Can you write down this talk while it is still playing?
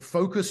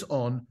focus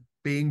on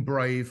being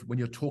brave when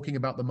you're talking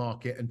about the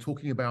market and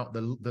talking about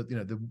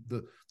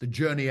the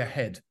journey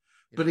ahead.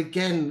 But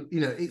again,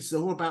 it's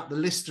all about the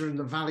lister and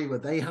the valuer.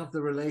 They have the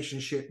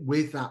relationship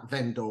with that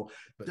vendor.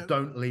 But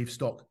don't leave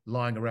stock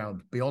lying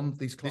around beyond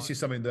these clients. This is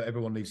something that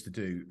everyone needs to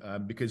do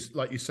because,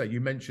 like you say,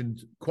 you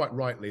mentioned quite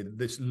rightly that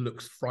this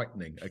looks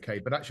frightening, okay?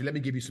 But actually, let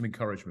me give you some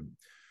encouragement.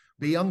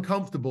 Be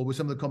uncomfortable with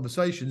some of the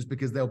conversations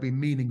because they'll be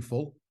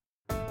meaningful.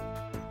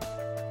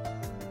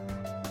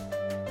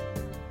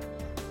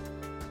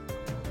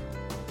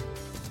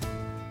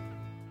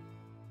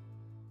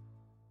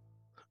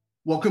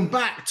 Welcome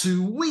back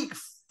to week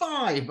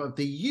 5 of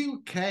the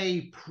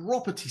UK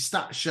Property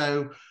Stats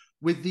Show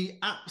with the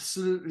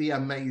absolutely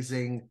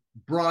amazing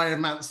Brian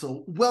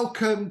Mansell.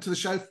 Welcome to the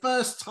show.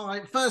 First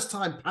time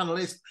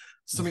panelist.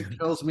 Something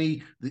tells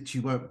me that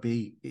you won't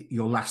be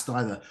your last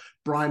either.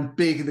 Brian,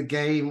 big in the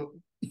game,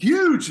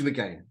 huge in the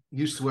game.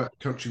 Used to work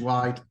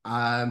Countrywide,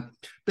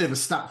 bit of a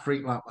stat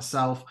freak like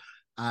myself,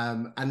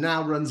 and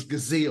now runs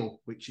Gazelle,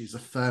 which is a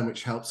firm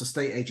which helps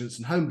estate agents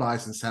and home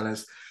buyers and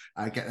sellers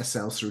get their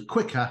sales through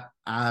quicker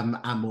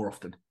and more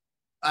often.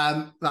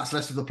 That's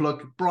less of the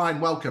plug. Brian,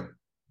 welcome.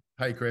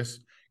 Hey, Chris.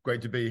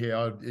 Great to be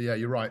here. Yeah,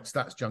 you're right.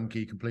 Stats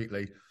junkie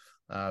completely.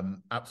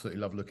 Absolutely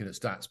love looking at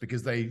stats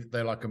because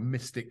they're like a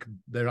mystic.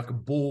 They're like a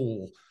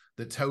ball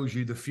that tells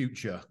you the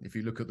future if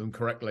you look at them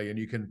correctly, and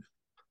you can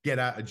get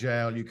out of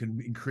jail. You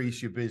can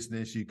increase your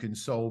business. You can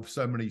solve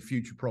so many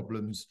future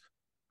problems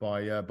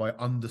by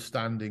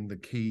understanding the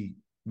key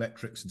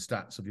metrics and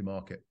stats of your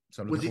market.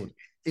 So I'm looking forward.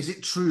 Is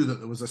it true that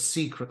there was a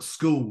secret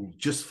school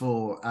just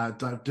for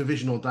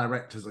divisional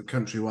directors at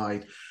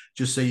Countrywide,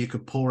 just so you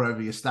could pour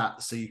over your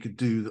stats, so you could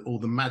do all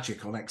the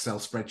magic on Excel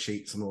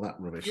spreadsheets and all that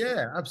rubbish?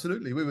 Yeah,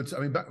 absolutely. We would.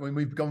 I mean, back when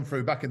we've gone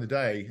through back in the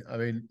day. I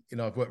mean,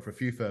 I've worked for a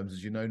few firms,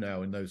 as you know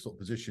now, in those sort of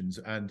positions,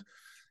 and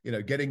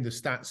getting the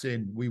stats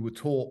in, we were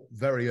taught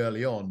very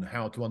early on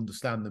how to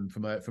understand them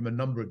from a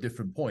number of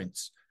different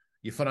points.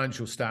 Your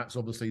financial stats,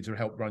 obviously, to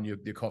help run your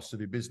costs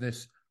of your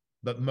business,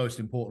 but most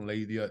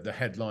importantly, the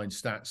headline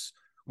stats.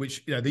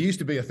 Which, there used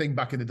to be a thing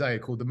back in the day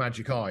called the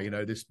magic eye.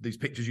 These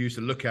pictures you used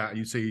to look at and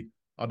you see,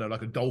 I don't know,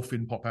 like a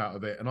dolphin pop out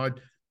of it. And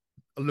I'd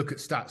look at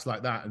stats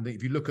like that. And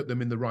if you look at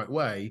them in the right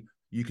way,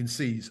 you can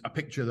see a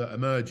picture that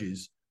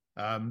emerges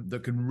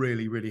that can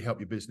really, really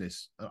help your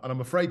business. And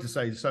I'm afraid to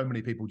say so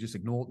many people just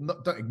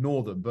don't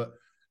ignore them, but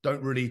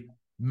don't really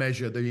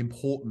measure the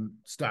important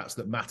stats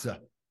that matter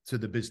to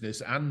the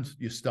business and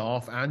your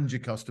staff and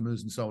your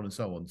customers and so on and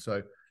so on.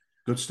 So,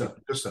 Good stuff.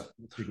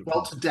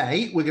 Well,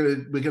 today we're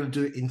going to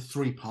do it in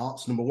 3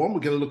 parts. Number 1, we're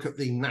going to look at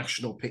the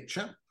national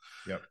picture.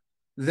 Yep.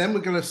 Then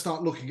we're going to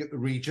start looking at the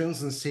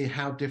regions and see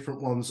how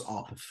different ones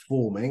are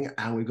performing.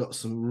 And we've got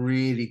some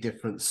really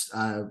different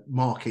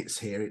markets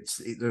here.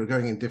 They're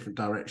going in different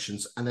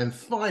directions. And then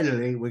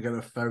finally, we're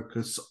going to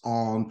focus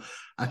on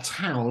a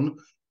town.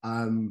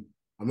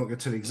 I'm not going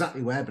to tell you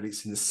exactly where, but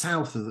it's in the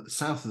south of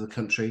the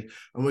country,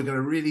 and we're going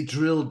to really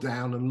drill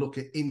down and look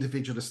at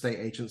individual estate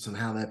agents and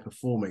how they're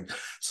performing.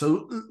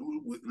 So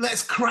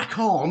let's crack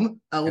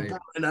on, El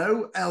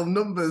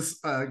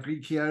Numbers,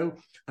 Greekio,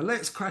 and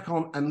let's crack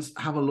on and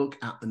have a look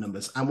at the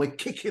numbers. And we're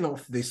kicking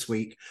off this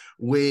week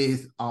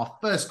with our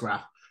first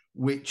graph,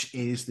 which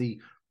is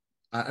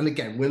and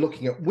again, we're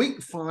looking at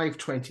week 5,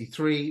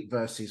 23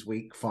 versus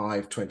week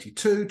 5,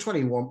 22,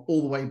 21,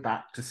 all the way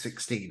back to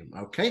 16,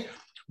 okay?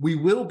 We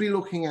will be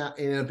looking at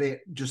in a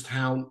bit just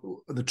how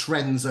the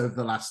trends over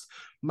the last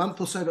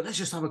month or so, but let's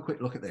just have a quick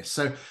look at this.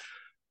 So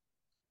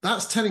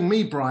that's telling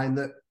me, Brian,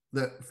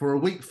 that for a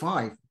week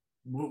 5,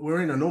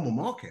 we're in a normal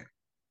market.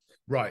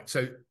 Right.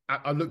 So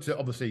I looked at,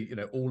 obviously,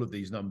 all of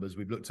these numbers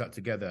we've looked at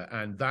together,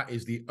 and that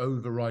is the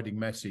overriding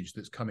message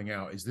that's coming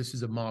out is this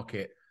is a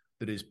market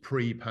that is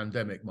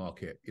pre-pandemic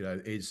market,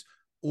 is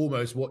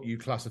almost what you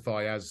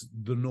classify as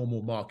the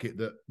normal market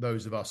that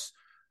those of us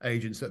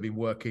agents that have been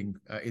working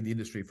in the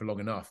industry for long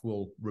enough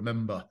will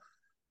remember,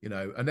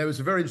 and there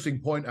was a very interesting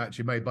point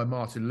actually made by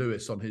Martin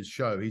Lewis on his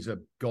show. He's a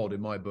god in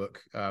my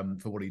book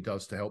for what he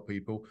does to help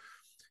people.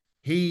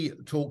 He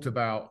talked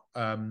about,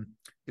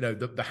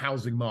 the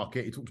housing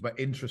market. He talked about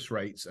interest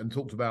rates and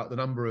talked about the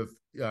number of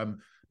the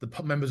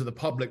members of the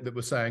public that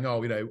were saying,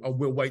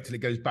 we'll wait till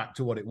it goes back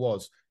to what it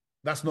was.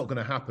 That's not going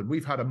to happen.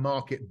 We've had a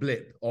market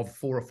blip of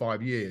 4 or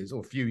 5 years, or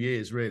a few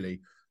years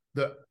really,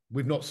 that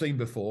we've not seen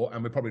before,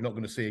 and we're probably not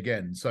going to see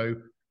again. So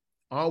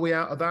are we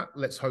out of that?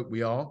 Let's hope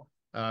we are.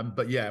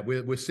 But yeah,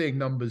 we're seeing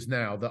numbers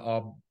now that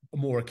are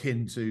more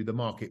akin to the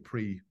market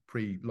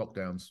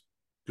pre-lockdowns.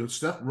 Good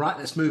stuff. Right,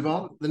 let's move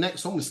on. The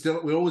next one,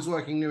 we're always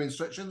working new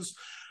instructions.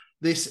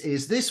 This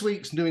is this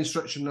week's new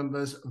instruction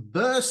numbers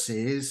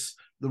versus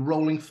the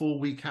rolling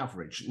 4-week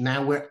average.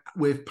 Now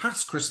we're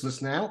past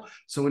Christmas now,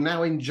 so we're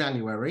now in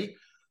January.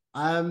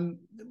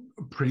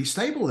 Pretty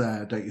stable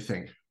there, don't you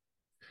think?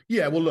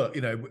 Yeah, well, look,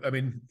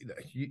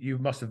 you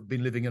must have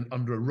been living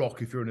under a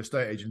rock if you're an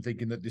estate agent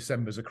thinking that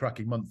December's a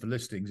cracking month for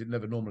listings. It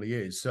never normally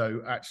is.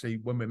 So actually,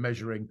 when we're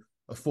measuring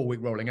a 4-week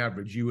rolling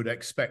average, you would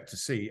expect to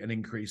see an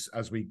increase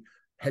as we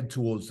head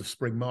towards the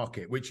spring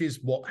market, which is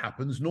what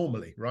happens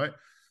normally, right?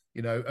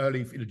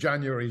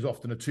 January is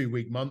often a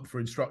 2-week month for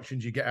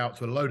instructions. You get out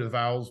to a load of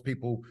vowels,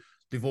 people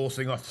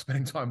divorcing after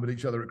spending time with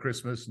each other at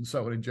Christmas and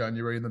so on in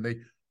January, and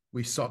then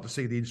we start to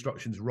see the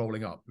instructions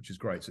rolling up, which is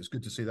great. So it's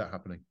good to see that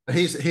happening.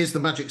 Here's the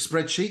magic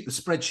spreadsheet, the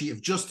spreadsheet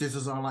of justice,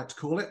 as I like to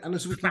call it. And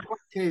as we can quite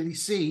clearly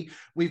see,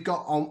 we've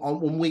got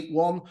on week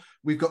 1,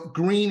 we've got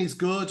green is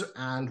good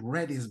and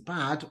red is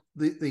bad.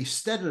 The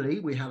steadily,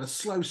 we had a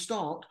slow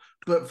start,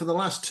 but for the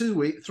last 3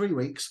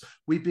 weeks,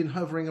 we've been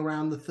hovering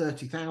around the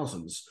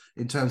 30,000s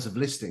in terms of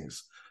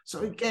listings.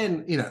 So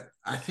again,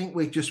 I think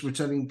we're just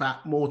returning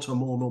back more to a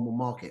more normal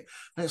market.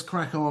 Let's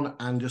crack on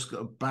and just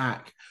go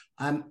back.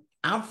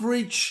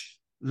 Average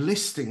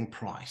listing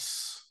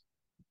price.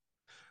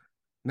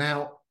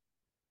 Now,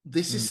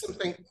 this is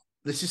something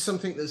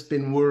that's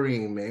been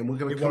worrying me, and we're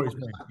going to come on.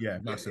 Yeah,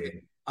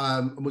 massively.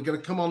 And we're going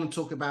to come on and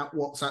talk about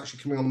what's actually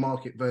coming on the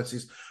market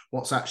versus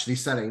what's actually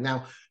selling.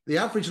 Now, the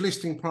average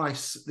listing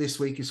price this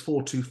week is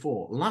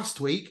 424. Last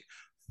week,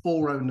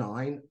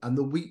 409, and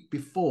the week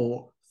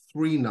before,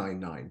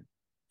 399.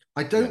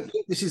 I don't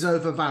think this is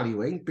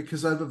overvaluing,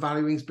 because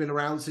overvaluing's been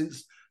around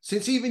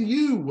since even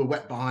you were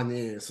wet behind the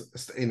ears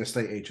in a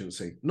estate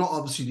agency. Not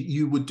obviously that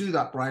you would do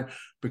that, Brian,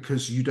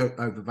 because you don't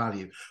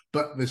overvalue,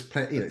 but there's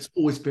plenty, it's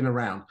always been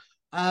around.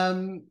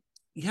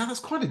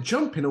 That's quite a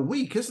jump in a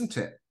week, isn't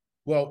it?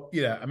 Well,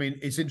 yeah, I mean,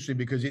 it's interesting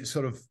because it's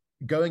sort of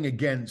going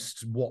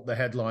against what the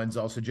headlines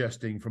are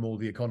suggesting from all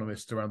the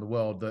economists around the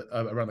world, that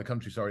around the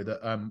country,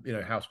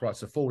 that house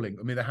prices are falling.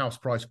 I mean, the house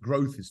price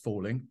growth is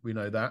falling. We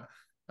know that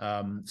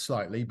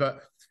slightly,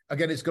 but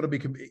again, it's got to be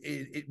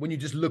when you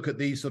just look at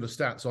these sort of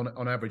stats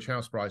on average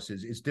house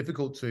prices, it's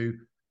difficult to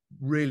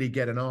really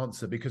get an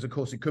answer, because of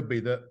course it could be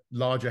that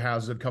larger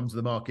houses have come to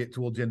the market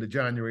towards the end of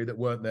January that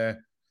weren't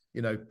there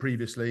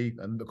previously,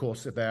 and of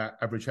course if their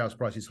average house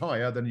price is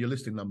higher, then your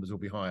listing numbers will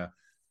be higher.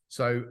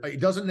 So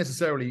it doesn't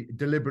necessarily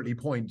deliberately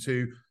point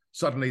to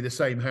suddenly the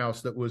same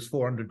house that was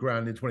 400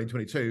 grand in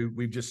 2022,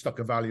 we've just stuck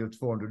a value of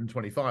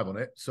 425 on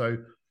it. So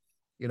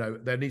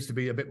there needs to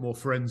be a bit more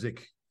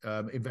forensic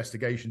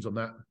investigations on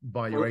that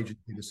by your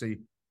agency to see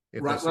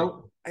if right.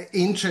 Well,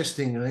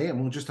 interestingly,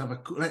 and we'll just have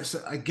let's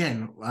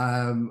again.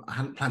 I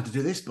hadn't planned to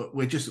do this, but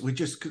we're just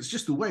it's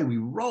just the way we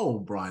roll,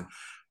 Brian.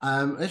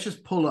 Let's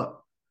just pull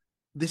up.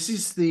 This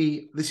is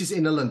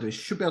Inner London. You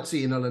should be able to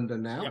see Inner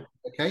London now. Yep.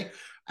 Okay,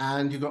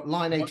 and you've got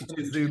line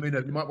 82. Zoom in.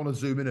 You might want to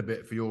zoom in a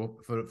bit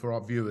for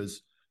our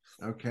viewers.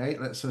 Okay,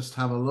 let's just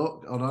have a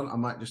look. Hold on, I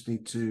might just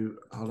need to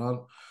hold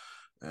on.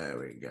 There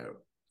we go.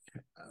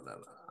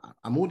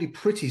 I'm already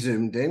pretty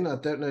zoomed in. I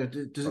don't know.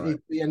 Does it need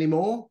to be any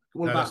more?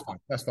 No, that's fine.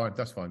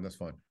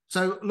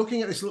 So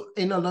looking at this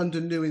Inner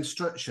London new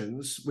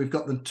instructions, we've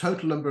got the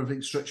total number of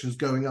instructions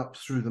going up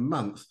through the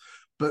month.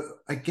 But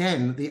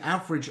again, the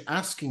average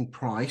asking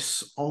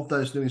price of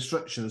those new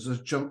instructions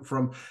has jumped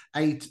from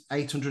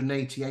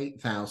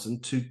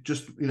 888,000 to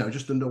just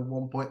under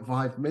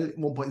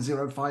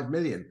 1.05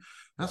 million.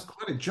 That's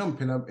quite a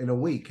jump in a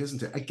week,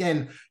 isn't it?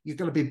 Again, you're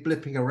going to be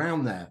blipping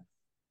around there.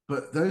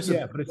 But but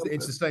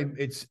it's the same.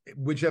 It's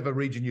whichever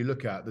region you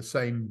look at, the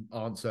same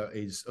answer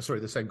is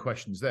the same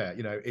questions there.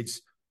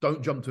 It's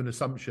don't jump to an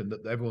assumption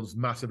that everyone's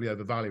massively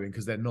overvaluing,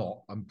 because they're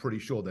not. I'm pretty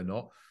sure they're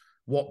not.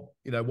 What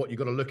you've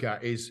got to look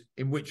at is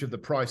in which of the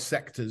price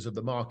sectors of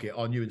the market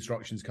are new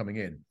instructions coming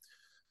in.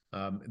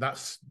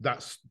 That's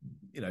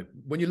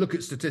when you look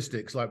at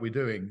statistics like we're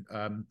doing,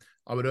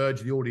 I would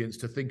urge the audience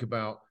to think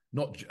about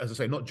not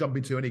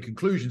jumping to any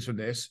conclusions from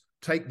this.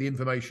 Take the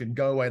information,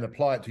 go away and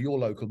apply it to your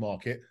local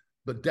market.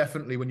 But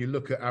definitely when you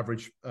look at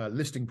average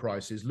listing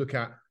prices, look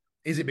at,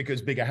 is it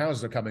because bigger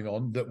houses are coming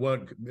on that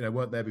weren't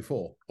there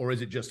before, or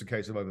is it just a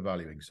case of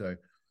overvaluing? So,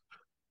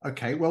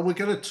 okay, well, we're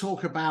going to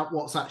talk about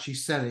what's actually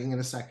selling in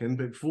a second,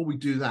 but before we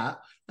do that,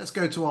 let's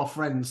go to our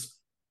friends'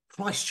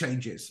 price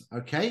changes.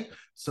 Okay,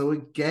 so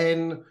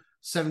again,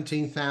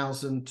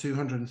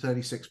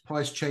 17,236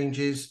 price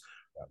changes.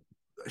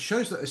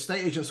 Shows that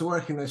estate agents are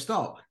working their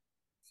stock.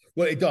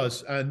 Well, it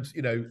does. And,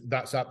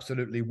 that's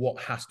absolutely what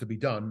has to be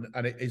done.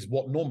 And it is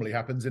what normally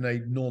happens in a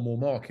normal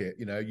market.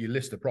 You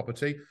list a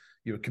property,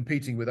 you're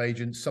competing with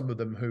agents, some of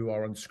them who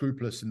are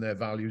unscrupulous in their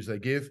values they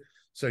give.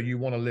 So you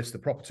want to list the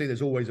property.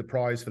 There's always a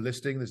price for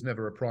listing. There's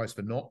never a price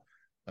for not.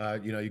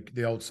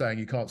 The old saying,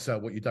 you can't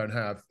sell what you don't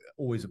have,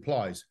 always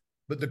applies.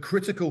 But the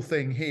critical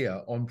thing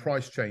here on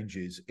price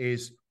changes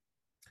is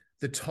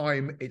the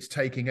time it's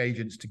taking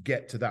agents to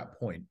get to that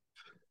point.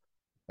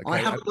 Okay. I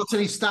haven't got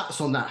any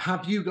stats on that.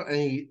 Have you got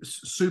any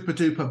super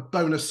duper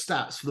bonus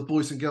stats for the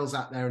boys and girls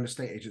out there in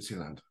estate agency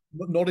land?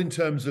 Not in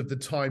terms of the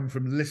time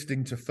from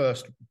listing to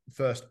first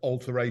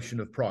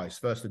alteration of price,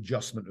 first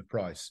adjustment of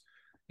price.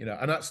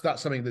 And that's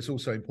something that's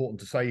also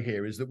important to say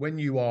here, is that when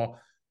you are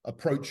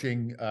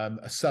approaching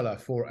a seller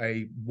for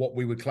what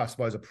we would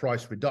classify as a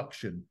price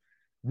reduction,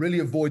 really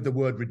avoid the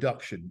word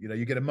reduction.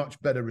 You get a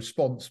much better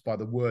response by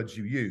the words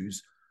you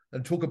use.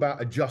 And talk about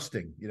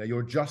adjusting. You're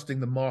adjusting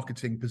the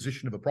marketing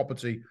position of a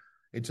property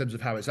in terms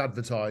of how it's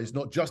advertised,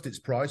 not just its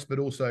price, but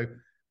also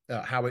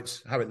how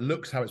it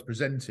looks, how it's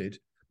presented.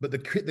 But the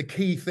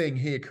key thing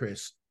here,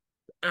 Chris,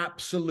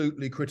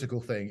 absolutely critical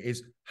thing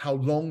is how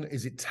long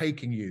is it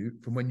taking you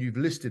from when you've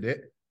listed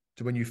it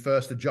to when you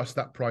first adjust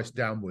that price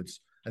downwards?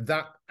 And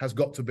that has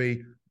got to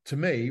be, to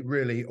me,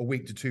 really a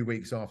week to 2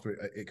 weeks after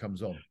it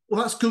comes on.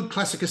 Well, that's good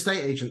classic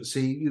estate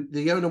agency.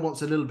 The owner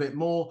wants a little bit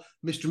more.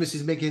 Mr. and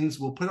Mrs. Miggins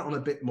will put it on a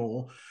bit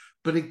more.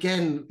 But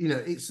again, you know,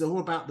 it's all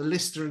about the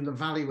lister and the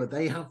valuer.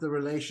 They have the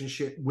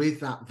relationship with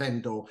that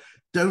vendor.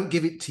 Don't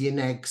give it to your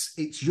negs.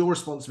 It's your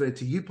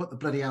responsibility. You put the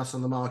bloody house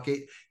on the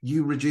market,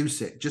 you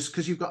reduce it. Just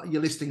because you've got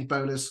your listing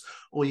bonus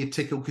or your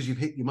tickle because you've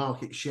hit your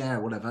market share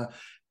or whatever,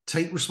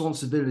 take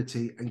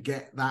responsibility and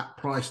get that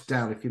price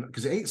down. If you,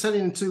 because it ain't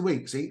selling in 2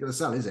 weeks. It ain't going to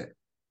sell, is it?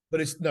 But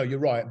it's, no, you're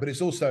right. But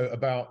it's also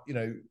about, you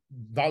know,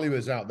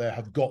 valuers out there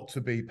have got to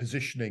be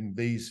positioning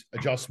these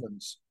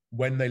adjustments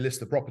when they list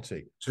the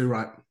property. Too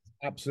right.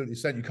 Absolutely.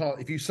 So you can't,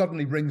 if you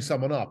suddenly ring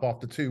someone up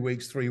after 2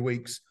 weeks, 3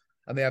 weeks,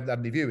 and they haven't had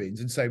any viewings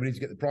and say, we need to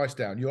get the price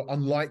down, you're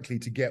unlikely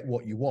to get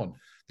what you want.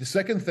 The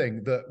second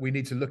thing that we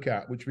need to look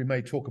at, which we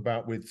may talk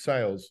about with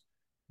sales,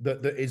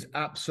 that is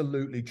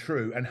absolutely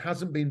true and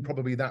hasn't been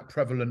probably that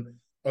prevalent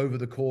over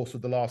the course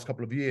of the last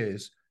couple of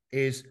years,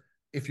 is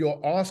if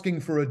you're asking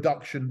for a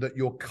reduction that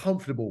you're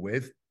comfortable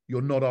with,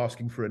 you're not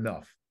asking for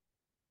enough.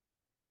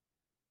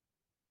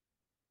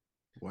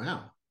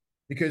 Wow.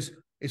 Because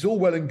it's all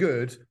well and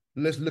good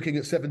looking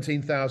at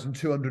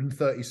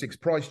 17,236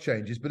 price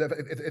changes, but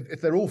if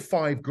they're all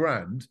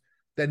 $5,000,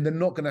 then they're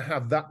not going to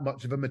have that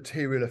much of a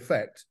material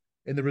effect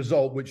in the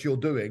result which you're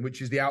doing,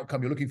 which is the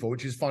outcome you're looking for,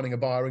 which is finding a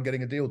buyer and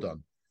getting a deal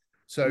done.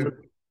 So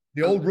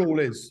the old rule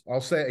is,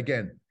 I'll say it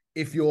again,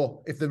 if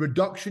the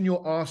reduction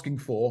you're asking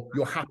for,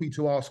 you're happy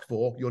to ask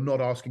for, you're not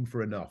asking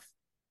for enough.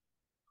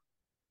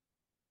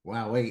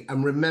 Wow.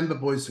 And remember,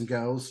 boys and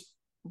girls,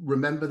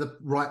 remember the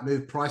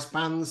Rightmove price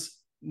bands.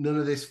 None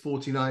of this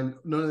 49,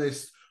 none of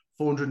this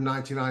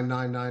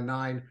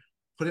 499,999.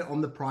 Put it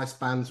on the price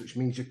bands, which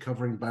means you're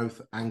covering both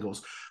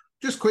angles.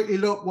 Just quickly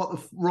look what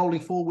the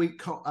rolling 4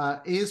 week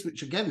is,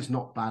 which again is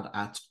not bad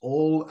at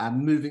all.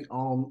 And moving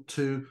on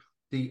to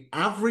the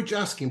average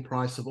asking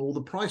price of all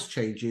the price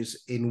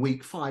changes in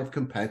week 5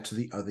 compared to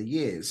the other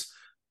years.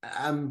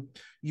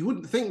 You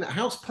wouldn't think that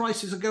house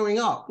prices are going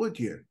up, would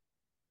you?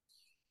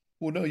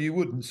 Well, no, you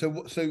wouldn't.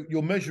 So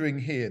you're measuring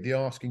here the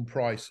asking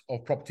price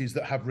of properties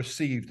that have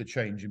received a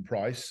change in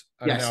price.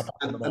 And yes,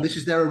 and this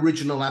is their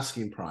original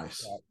asking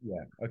price.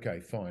 Yeah.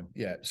 Okay, fine.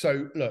 Yeah.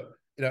 So look,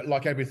 you know,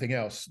 like everything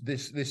else,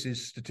 this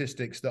is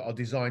statistics that are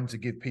designed to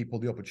give people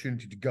the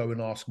opportunity to go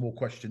and ask more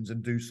questions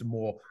and do some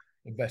more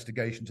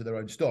investigation to their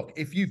own stock.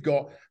 If you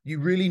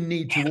really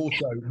need to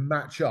also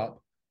match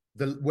up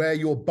where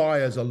your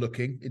buyers are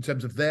looking in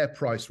terms of their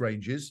price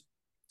ranges.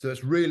 So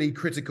it's really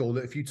critical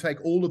that if you take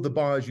all of the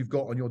buyers you've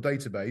got on your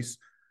database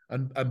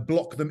and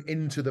block them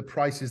into the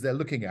prices they're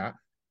looking at,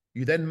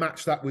 you then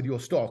match that with your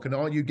stock. And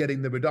are you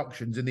getting the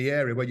reductions in the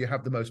area where you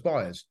have the most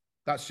buyers?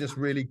 That's just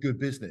really good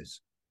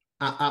business.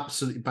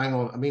 Absolutely bang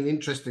on. I mean,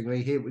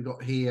 interestingly, here we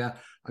got here,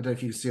 I don't know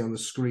if you can see on the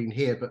screen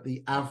here, but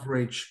the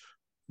average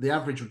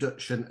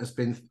reduction has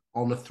been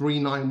on a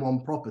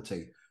 391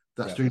 property.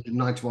 That's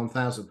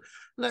 391,000.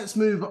 Let's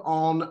move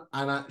on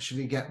and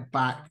actually get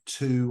back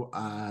to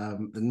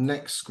the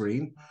next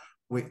screen,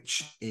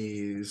 which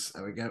is,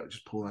 there we go,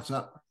 just pull that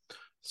up.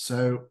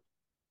 So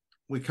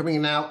we're coming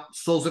in now,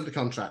 sold subject to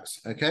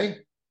contracts, okay?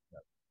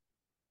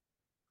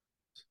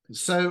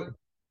 So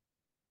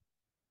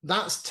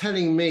that's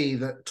telling me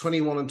that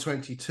 21 and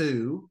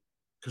 22,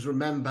 because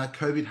remember,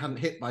 COVID hadn't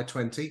hit by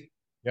 20.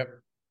 Yep.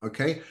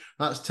 Okay,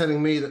 that's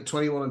telling me that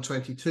 21 and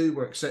 22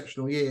 were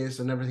exceptional years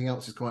and everything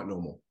else is quite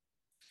normal.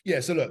 Yeah,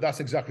 so look,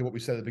 that's exactly what we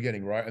said at the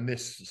beginning, right? And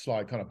this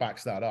slide kind of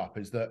backs that up,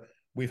 is that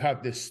we've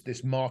had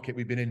this market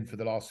we've been in for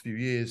the last few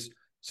years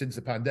since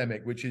the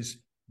pandemic, which has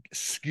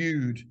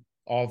skewed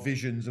our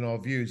visions and our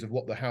views of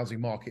what the housing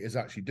market is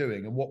actually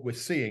doing. And what we're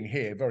seeing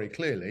here very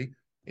clearly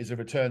is a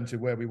return to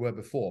where we were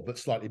before, but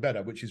slightly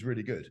better, which is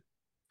really good,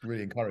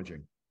 really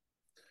encouraging.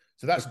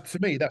 So that's, to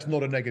me, that's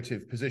not a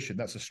negative position.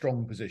 That's a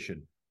strong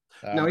position.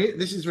 Now,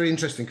 this is very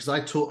interesting because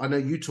I know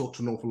you talk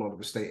to an awful lot of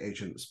estate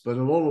agents, but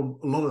a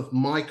lot of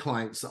my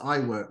clients that I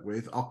work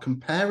with are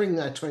comparing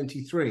their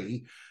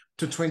 23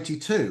 to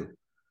 22.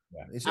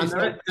 Yeah, and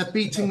they're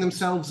beating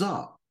themselves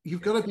up.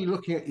 You've got to be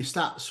looking at your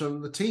stats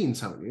from the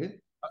teens, haven't you?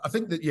 I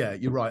think that, yeah,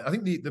 you're right. I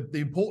think the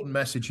important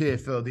message here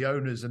for the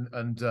owners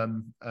and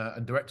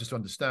directors to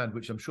understand,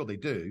 which I'm sure they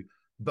do,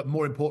 but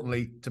more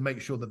importantly, to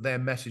make sure that their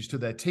message to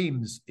their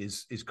teams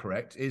is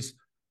correct, is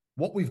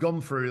what we've gone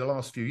through the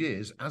last few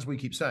years, as we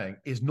keep saying,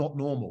 is not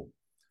normal.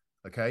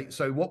 Okay.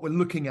 So what we're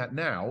looking at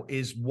now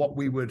is what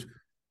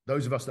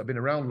those of us that have been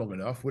around long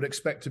enough would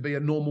expect to be a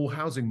normal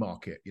housing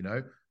market, you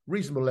know,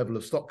 reasonable level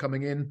of stock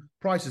coming in,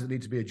 prices that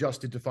need to be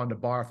adjusted to find a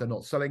buyer if they're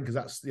not selling, because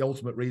that's the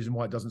ultimate reason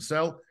why it doesn't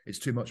sell. It's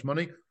too much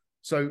money.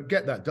 So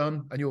get that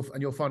done and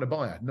you'll find a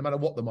buyer, no matter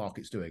what the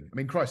market's doing. I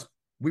mean, Christ,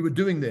 we were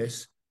doing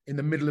this in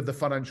the middle of the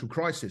financial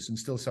crisis and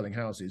still selling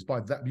houses by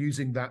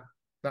using that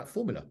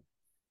formula.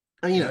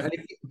 And, you know, and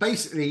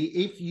basically,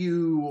 if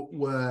you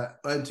were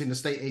earned in a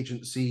state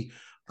agency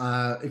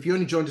If you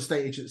only joined a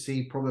state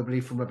agency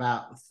probably from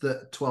about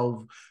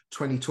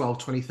 2012,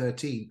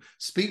 2013,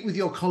 speak with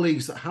your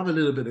colleagues that have a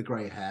little bit of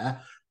grey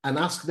hair and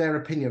ask their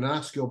opinion, and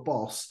ask your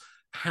boss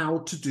how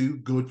to do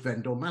good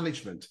vendor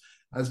management.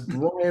 As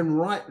Brian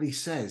rightly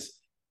says,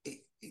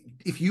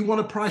 if you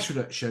want a price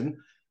reduction,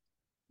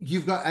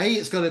 you've got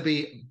it's got to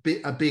be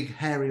a big,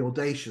 hairy,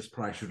 audacious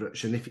price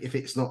reduction if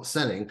it's not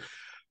selling.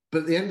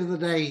 But at the end of the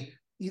day,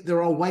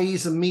 there are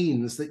ways and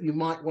means that you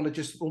might want to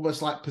just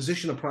almost like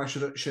position a price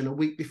reduction a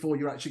week before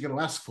you're actually going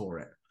to ask for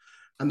it.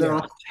 And there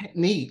are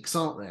techniques,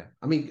 aren't there?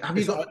 I mean, have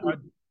you got...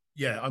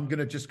 I'm going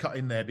to just cut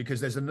in there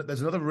because there's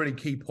another really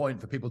key point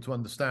for people to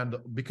understand,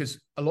 because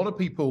a lot of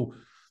people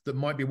that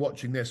might be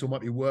watching this or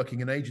might be working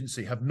in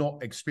agency have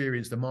not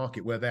experienced a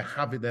market where they're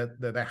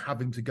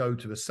having to go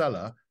to a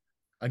seller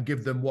and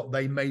give them what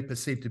they may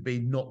perceive to be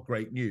not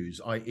great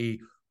news, i.e.,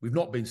 we've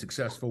not been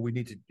successful. We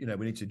need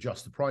to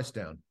adjust the price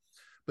down.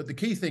 But the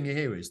key thing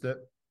here is that,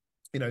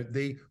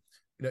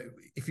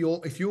 if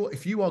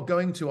you are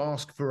going to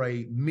ask for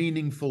a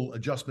meaningful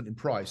adjustment in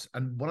price,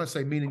 and when I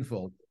say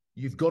meaningful,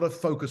 you've got to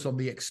focus on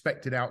the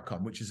expected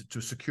outcome, which is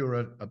to secure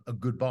a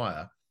good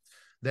buyer.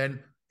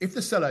 Then if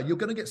the seller, you're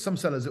going to get some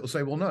sellers that will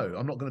say, well, no,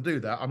 I'm not going to do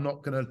that. I'm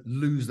not going to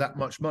lose that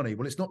much money.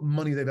 Well, it's not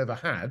money they've ever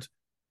had.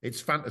 It's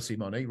fantasy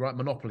money, right?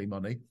 Monopoly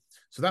money.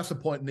 So that's the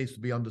point that needs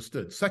to be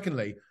understood.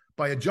 Secondly,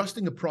 by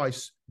adjusting a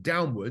price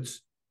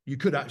downwards, you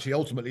could actually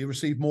ultimately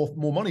receive more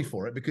money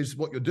for it, because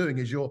what you're doing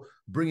is you're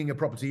bringing a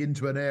property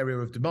into an area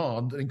of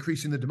demand and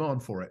increasing the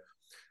demand for it.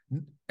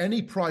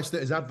 Any price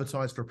that is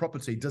advertised for a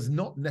property does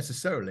not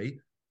necessarily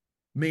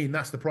mean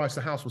that's the price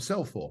the house will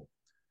sell for.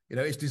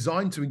 It's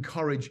designed to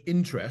encourage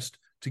interest,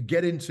 to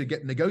get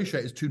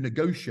negotiators to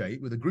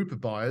negotiate with a group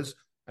of buyers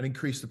and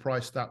increase the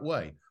price that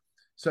way.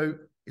 So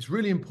it's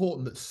really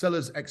important that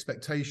sellers'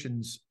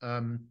 expectations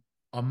are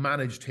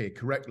managed here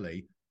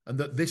correctly, and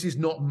that this is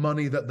not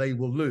money that they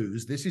will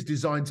lose. This is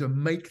designed to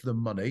make them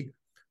money.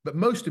 But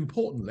most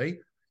importantly,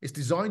 it's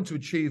designed to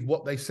achieve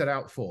what they set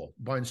out for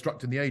by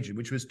instructing the agent,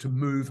 which was to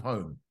move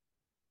home.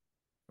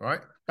 All right?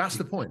 That's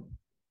the point.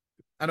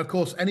 And of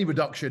course, any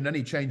reduction,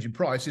 any change in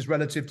price is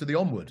relative to the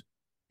onward,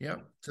 to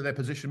their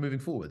position moving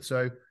forward.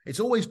 So it's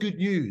always good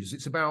news.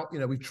 It's about,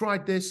 we've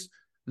tried this.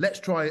 Let's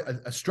try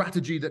a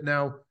strategy that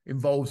now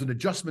involves an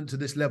adjustment to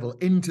this level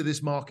into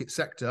this market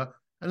sector,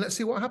 and let's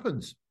see what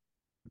happens.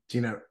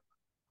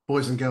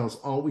 Boys and girls,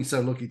 aren't we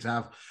so lucky to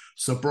have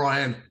Sir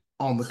Brian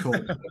on the call?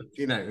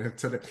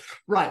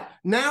 Right,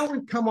 now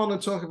we've come on and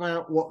talk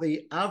about what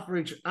the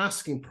average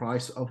asking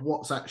price of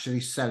what's actually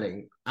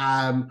selling.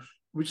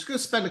 We're just going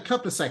to spend a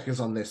couple of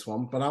seconds on this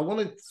one, but I want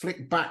to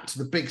flick back to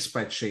the big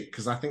spreadsheet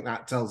because I think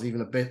that tells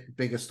even a bit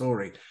bigger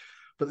story.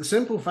 But the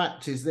simple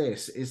fact is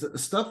this, is that the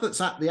stuff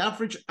that's at the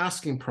average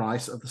asking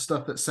price of the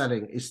stuff that's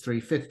selling is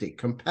 350.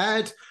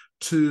 Compared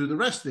to the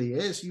rest of the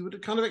years, you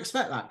would kind of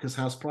expect that because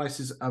house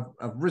prices have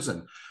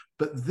risen.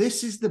 But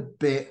this is the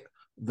bit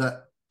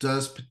that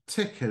does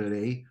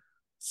particularly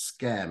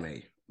scare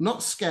me.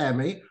 Not scare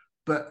me,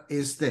 but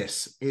is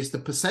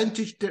the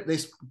percentage,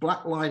 this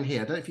black line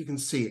here. I don't know if you can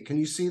see it. Can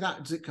you see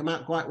that? Does it come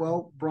out quite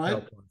well,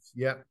 Brian?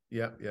 Yeah.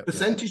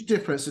 Percentage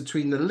difference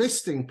between the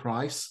listing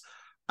price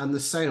and the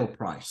sale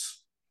price.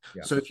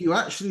 Yeah. So if you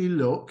actually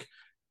look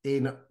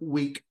in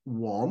week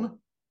 1,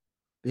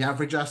 the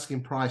average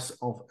asking price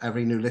of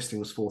every new listing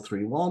was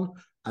 431,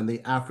 and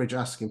the average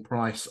asking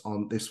price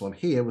on this one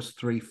here was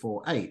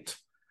 348.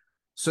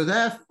 So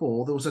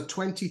therefore, there was a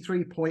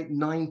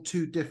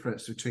 23.92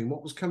 difference between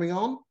what was coming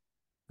on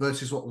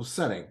versus what was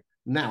selling.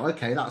 Now,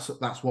 okay, that's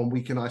 1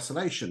 week in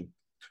isolation.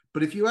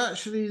 But if you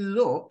actually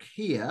look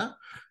here,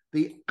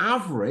 the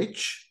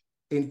average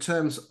in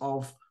terms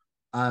of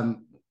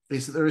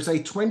is that there is a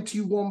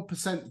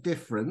 21%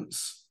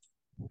 difference,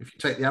 if you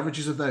take the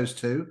averages of those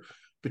two,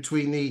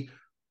 between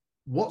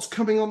what's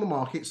coming on the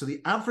market. So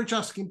the average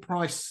asking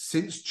price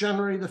since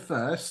January the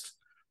 1st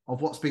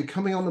of what's been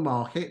coming on the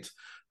market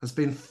has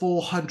been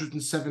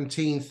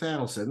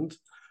 417,000,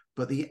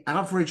 but the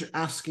average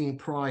asking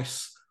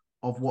price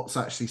of what's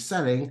actually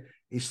selling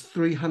is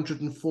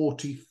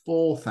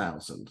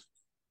 344,000.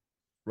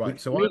 Right.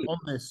 So really,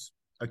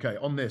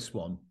 on this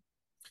one,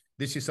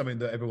 this is something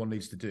that everyone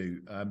needs to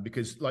do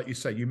because, like you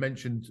say, you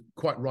mentioned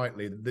quite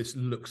rightly that this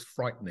looks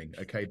frightening.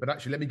 Okay, but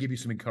actually, let me give you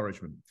some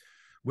encouragement.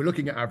 We're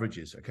looking at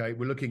averages. Okay,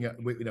 we're looking at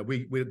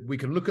we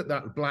can look at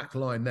that black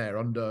line there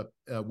under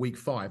week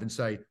 5 and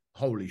say,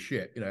 holy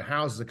shit,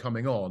 houses are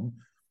coming on,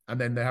 and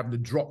then they're having to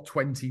drop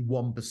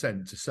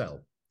 21% to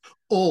sell,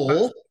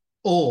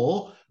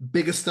 or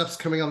bigger stuff's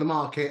coming on the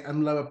market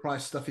and lower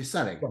price stuff is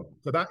selling. Right.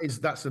 So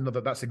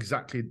that's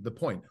exactly the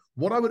point.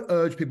 What I would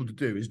urge people to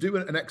do is do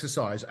an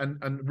exercise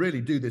and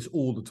really do this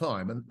all the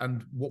time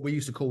and what we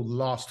used to call the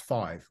last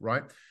 5,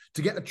 right?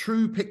 To get a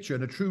true picture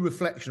and a true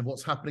reflection of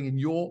what's happening in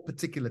your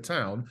particular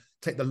town,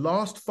 take the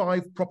last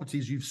 5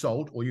 properties you've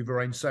sold or you've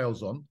arranged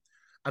sales on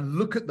and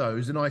look at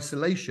those in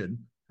isolation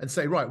and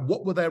say, right,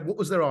 what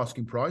was their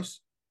asking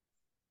price?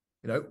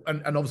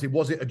 And obviously,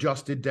 was it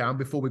adjusted down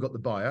before we got the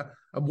buyer?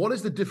 And what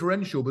is the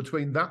differential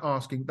between that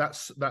asking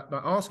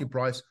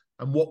price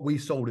and what we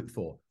sold it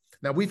for.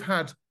 Now, we've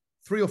had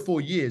 3 or 4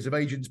 years of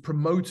agents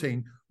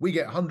promoting, we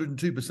get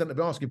 102% of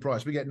asking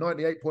price, we get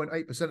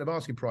 98.8% of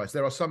asking price.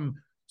 There are some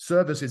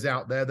services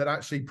out there that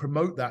actually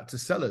promote that to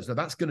sellers. Now,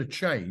 that's going to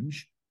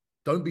change.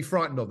 Don't be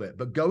frightened of it,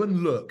 but go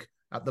and look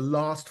at the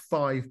last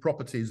 5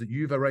 properties that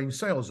you've arranged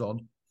sales on,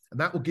 and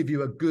that will give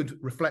you a good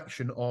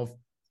reflection of,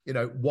 you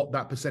know, what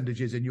that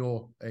percentage is in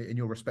your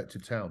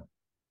respective town.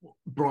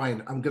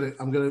 Brian, I'm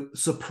gonna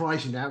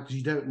surprise you now because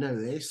you don't know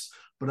this,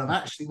 but I've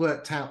actually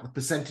worked out the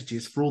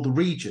percentages for all the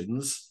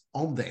regions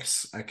on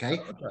this. Okay,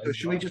 so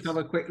should we just have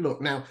a quick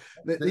look now?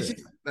 This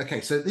is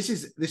okay. So this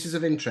is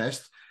of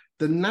interest.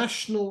 The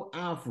national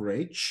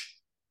average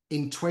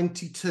in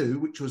 22,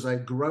 which was a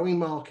growing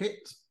market,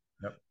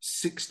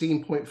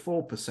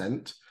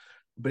 16.4%,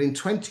 but in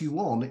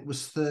 21 it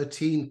was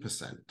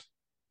 13%.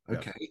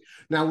 Okay. Yep.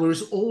 Now, there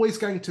is always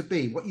going to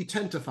be, what you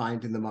tend to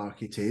find in the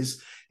market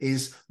is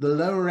the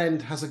lower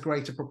end has a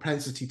greater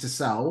propensity to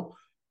sell,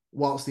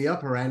 whilst the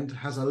upper end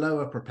has a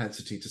lower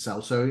propensity to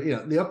sell. So, you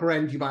know, the upper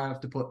end, you might have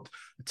to put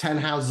 10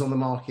 houses on the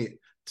market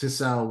to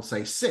sell,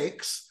 say,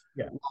 6.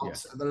 Yeah.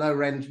 Whilst at the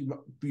lower end,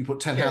 you put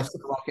 10 houses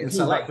on the market and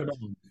sell 8.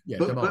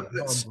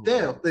 But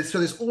still, so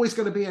there's always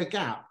going to be a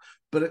gap.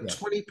 But at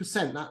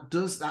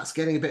 20%, that's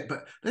getting a bit.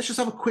 But let's just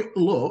have a quick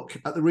look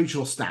at the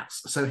regional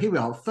stats. So here we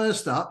are.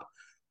 First up,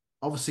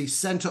 obviously,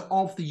 centre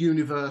of the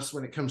universe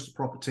when it comes to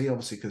property,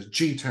 obviously, because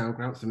G-Town,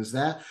 Grantham is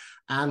there.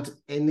 And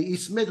in the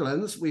East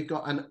Midlands, we've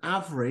got an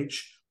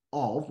average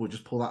of, we'll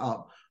just pull that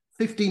up,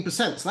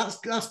 15%. So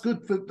that's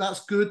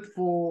good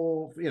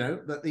for you know,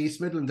 that the East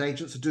Midland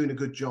agents are doing a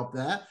good job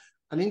there.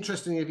 And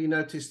interestingly, if you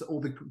notice that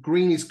all the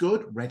green is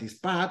good, red is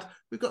bad,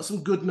 we've got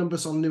some good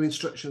numbers on new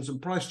instructions and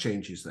price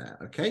changes there.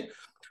 Okay.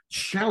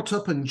 Shout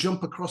up and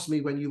jump across me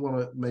when you want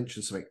to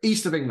mention something.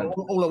 East of England.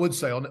 All I would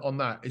say on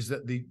that is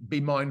that be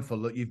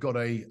mindful that you've got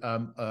a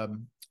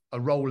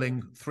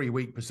rolling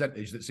 3-week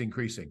percentage that's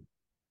increasing.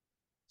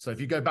 So if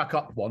you go back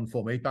up one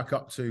for me, back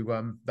up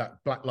to that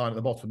black line at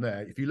the bottom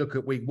there. If you look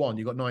at week 1,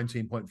 you've got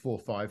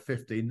 19.45,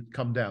 15,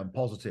 come down,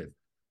 positive,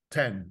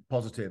 10,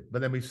 positive.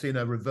 But then we've seen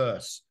a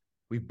reverse.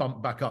 We've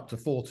bumped back up to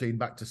 14,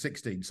 back to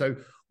 16. So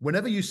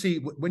whenever you see,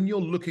 when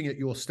you're looking at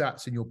your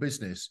stats in your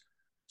business,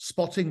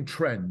 spotting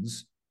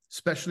trends,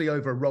 especially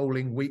over a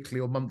rolling weekly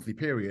or monthly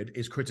period,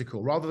 is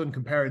critical. Rather than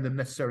comparing them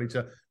necessarily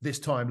to this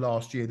time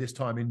last year, this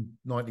time in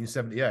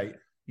 1978,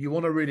 you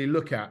want to really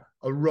look at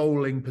a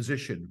rolling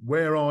position.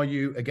 Where are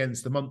you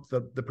against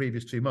the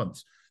previous 2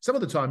 months? Some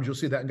of the times you'll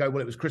see that and go,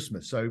 well, it was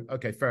Christmas. So,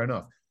 okay, fair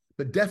enough.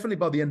 But definitely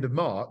by the end of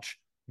March,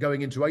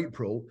 going into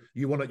April,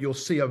 you'll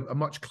see a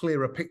much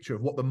clearer picture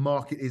of what the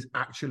market is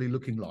actually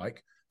looking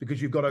like,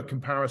 because you've got a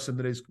comparison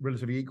that is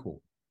relatively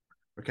equal.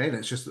 Okay,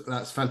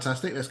 that's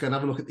fantastic. Let's go and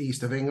have a look at the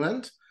East of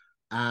England.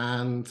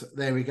 And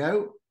there we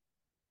go.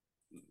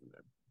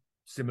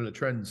 Similar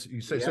trends.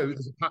 So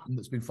there's a pattern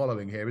that's been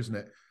following here, isn't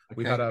it? Okay.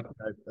 We've had a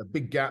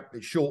big gap.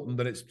 It's shortened,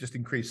 but it's just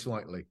increased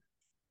slightly.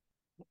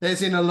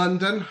 There's Inner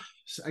London.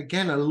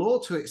 Again, a law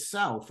to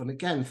itself. And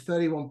again,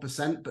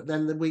 31%. But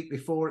then the week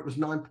before, it was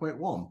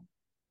 9.1.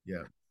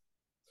 Yeah.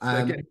 So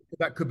again,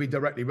 that could be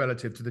directly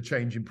relative to the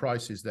change in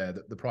prices there,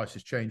 that the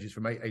prices changes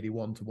from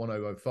 881 to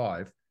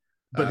 1005.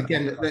 But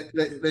again,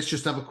 let's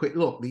just have a quick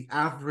look. The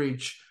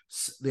average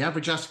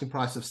asking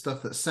price of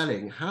stuff that's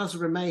selling has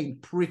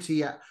remained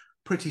pretty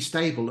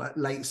stable at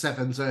late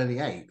 7s, early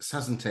 8s,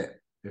 hasn't it?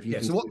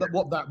 So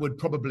what that would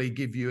probably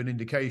give you an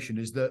indication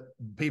is that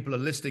people are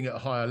listing at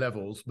higher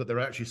levels, but they're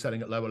actually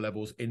selling at lower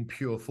levels in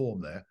pure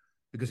form there.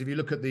 Because if you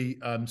look at the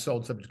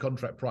sold subject to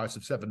contract price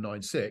of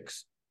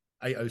 796,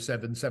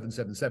 807,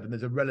 777,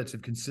 there's a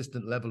relative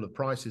consistent level of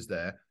prices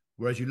there.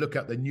 Whereas you look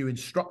at the new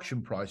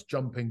instruction price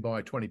jumping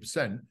by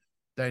 20%,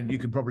 then you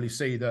can probably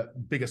see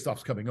that bigger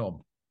stuff's coming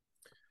on.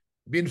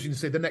 It'd be interesting to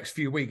see the next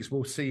few weeks.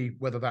 We'll see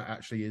whether that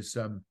actually is.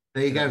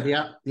 There you go.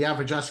 The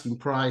average asking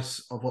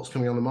price of what's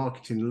coming on the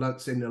market in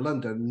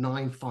London,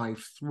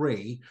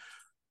 953,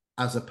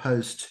 as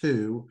opposed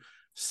to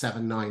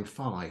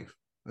 795.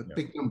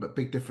 Big number,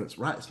 big difference.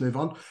 Right, let's move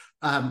on.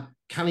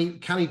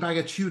 Canny bag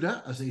of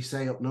Tudor, as they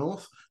say up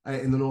north,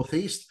 in the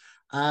northeast.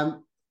 I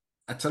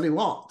tell you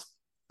what,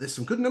 there's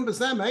some good numbers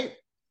there, mate.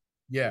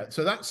 Yeah,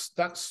 so that's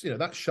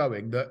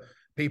showing that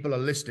people are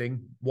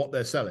listing what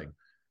they're selling.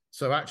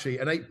 So actually,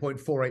 an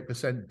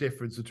 8.48%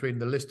 difference between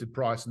the listed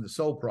price and the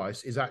sold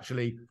price is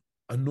actually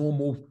a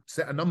normal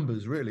set of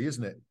numbers, really,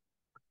 isn't it?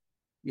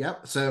 Yeah.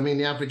 So I mean,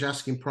 the average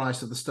asking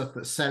price of the stuff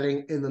that's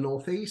selling in the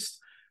northeast,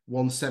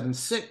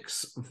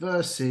 176,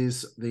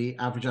 versus the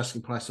average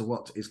asking price of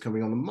what is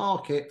coming on the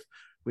market,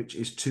 which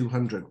is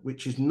 200,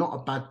 which is not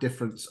a bad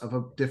difference of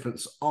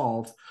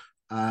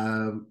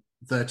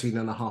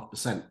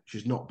 13.5%, which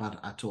is not bad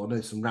at all. I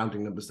know some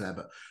rounding numbers there,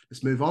 but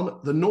let's move on.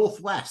 The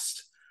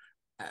Northwest,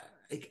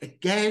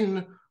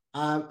 again,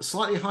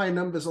 slightly higher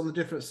numbers on the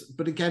difference.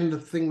 But again, the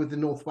thing with the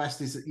Northwest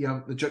is that you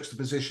have the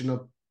juxtaposition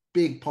of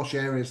big posh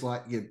areas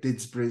like your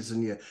Didsbury's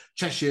and your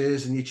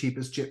Cheshires and your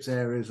cheapest chips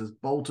areas as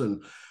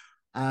Bolton.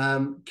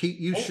 Keep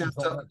you shout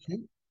up.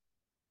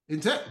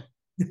 Isn't it?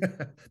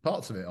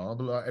 Parts of it are,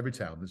 but like every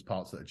town, there's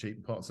parts that are cheap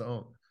and parts that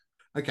aren't.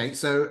 Okay,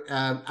 so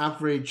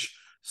average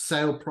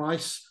sale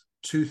price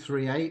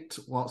 238.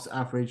 What's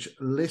average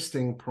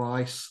listing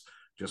price?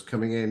 Just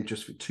coming in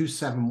just for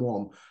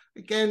 271.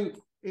 Again,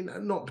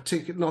 nothing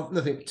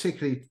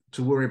particularly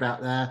to worry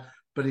about there.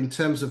 But in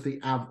terms of the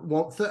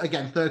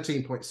again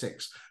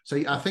 13.6.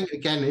 So I think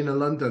again Inner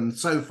London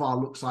so far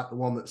looks like the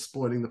one that's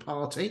spoiling the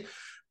party.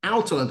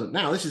 Outer London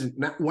now. This is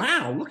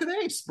wow. Look at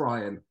this,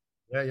 Brian.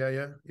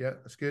 Yeah.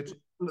 That's good.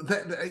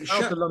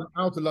 Outer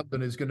Outer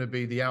London is going to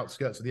be the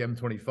outskirts of the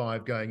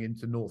M25 going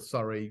into North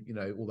Surrey,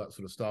 all that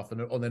sort of stuff,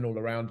 and then all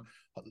around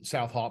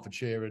South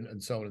Hertfordshire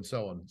and so on and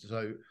so on.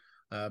 So,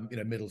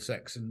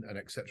 Middlesex and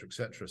et cetera, et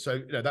cetera.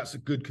 So, that's a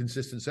good,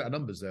 consistent set of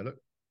numbers there. Look,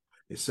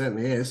 it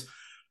certainly is.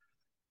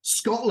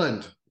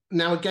 Scotland.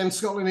 Now, again,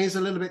 Scotland is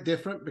a little bit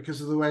different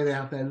because of the way they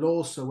have their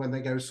laws. So when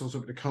they go sort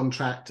of the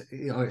contract,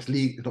 it's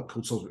legal, it's not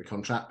called sort of the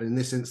contract, but in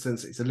this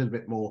instance, it's a little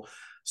bit more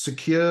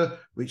secure,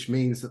 which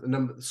means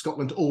that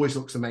Scotland always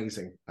looks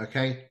amazing.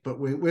 Okay, but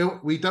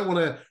we don't want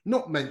to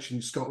not mention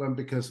Scotland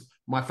because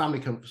my family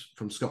comes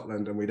from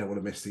Scotland and we don't want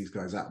to miss these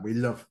guys out. We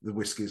love the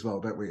whiskey as well,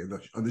 don't we? And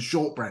the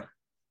shortbread.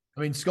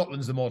 I mean,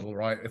 Scotland's the model,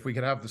 right? If we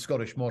could have the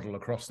Scottish model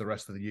across the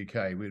rest of the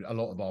UK, a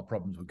lot of our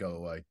problems would go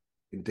away.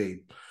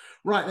 Indeed.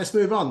 Right, let's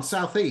move on.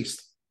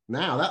 Southeast.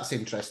 Now that's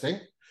interesting.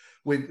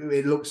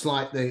 It looks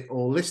like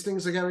all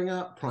listings are going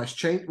up, price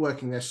change,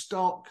 working their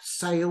stock,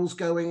 sales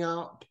going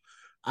up,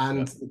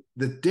 and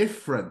the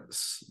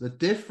difference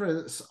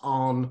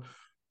on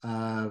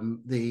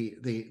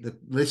the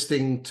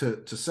listing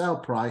to sale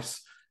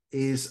price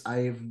is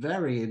a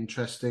very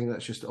interesting.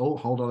 Let's just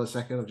hold on a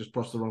second. I've just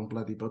pressed the wrong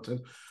bloody button.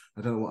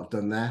 I don't know what I've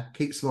done there.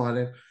 Keep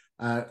smiling.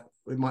 It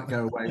might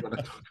go away.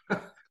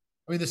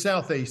 I mean, the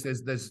Southeast,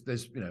 there's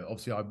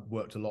obviously I've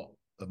worked a lot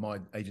of my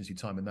agency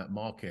time in that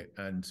market,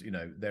 and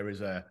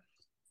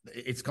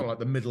it's kind of like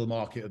the middle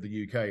market of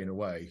the UK in a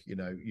way.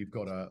 You've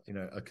got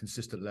a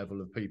consistent level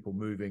of people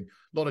moving,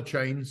 a lot of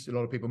chains, a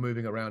lot of people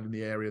moving around in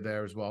the area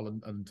there as well,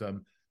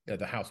 and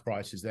the house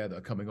prices there that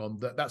are coming on.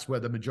 That's where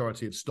the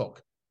majority of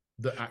stock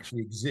that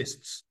actually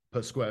exists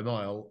per square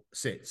mile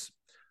sits.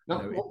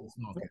 Now,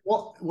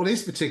 what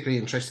is particularly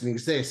interesting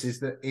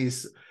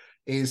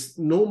is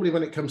normally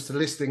when it comes to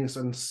listings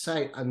and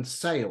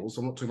sales,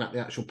 I'm not talking about the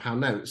actual pound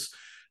notes,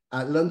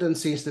 London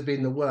seems to have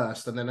been the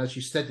worst. And then as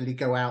you steadily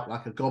go out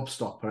like a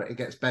gobstopper, it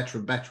gets better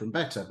and better and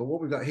better. But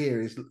what we've got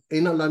here is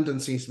Inner London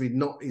seems to be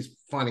is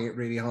finding it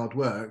really hard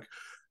work.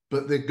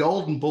 But the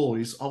golden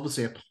boys,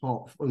 obviously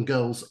apart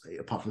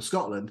from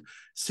Scotland,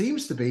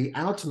 seems to be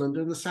Outer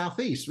London and the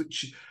Southeast,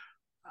 which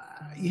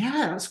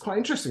that's quite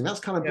interesting.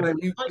 That's kind of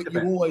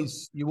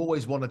you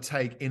always want to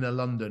take Inner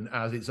London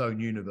as its own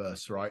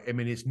universe, right? I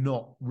mean, it's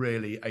not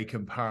really a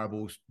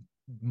comparable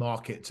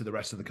market to the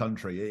rest of the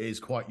country. It is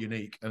quite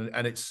unique,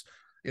 and it's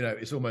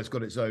it's almost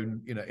got its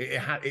own.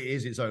 It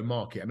is its own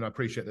market. I mean, I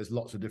appreciate there's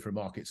lots of different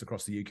markets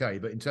across the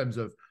UK, but in terms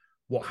of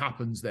what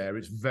happens there,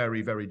 it's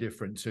very, very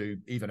different to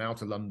even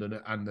Outer London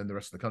and then the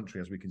rest of the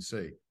country, as we can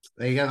see.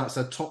 There you go. That's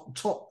a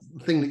top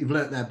thing that you've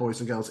learnt there,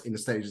 boys and girls, in the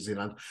stages in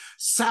London.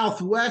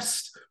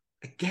 Southwest.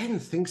 Again,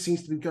 things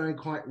seems to be going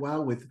quite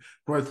well with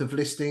growth of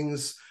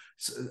listings.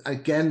 So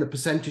again, the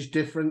percentage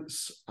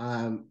difference.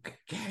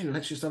 Again,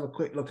 let's just have a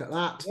quick look at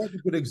that. That's a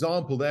good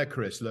example there,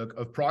 Chris. Look,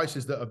 of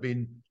prices that have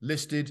been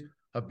listed,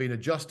 have been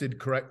adjusted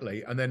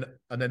correctly, and then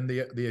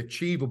the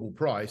achievable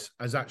price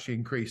has actually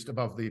increased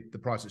above the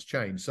price that's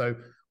changed. So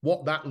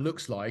what that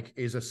looks like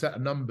is a set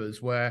of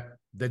numbers where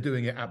they're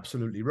doing it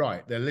absolutely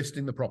right. They're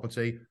listing the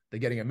property, they're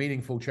getting a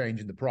meaningful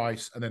change in the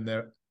price, and then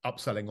they're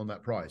upselling on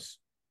that price.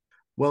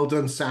 Well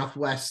done,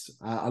 Southwest.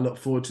 I look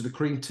forward to the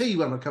cream tea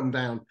when I come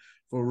down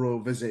for a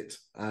royal visit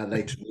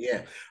later in the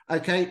year.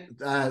 Okay,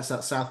 so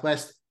that's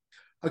Southwest.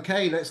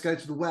 Okay, let's go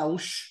to the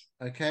Welsh.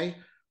 Okay.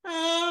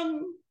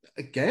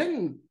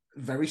 Again,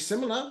 very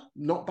similar.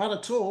 Not bad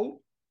at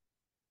all.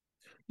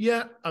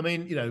 Yeah, I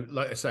mean,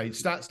 like I say,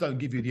 stats don't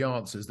give you the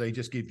answers. They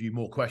just give you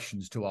more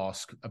questions to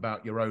ask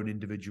about your own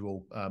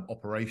individual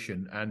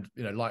operation. And,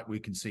 like we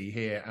can see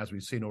here, as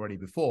we've seen already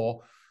before,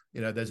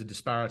 there's a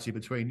disparity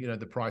between,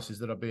 the prices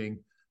that are being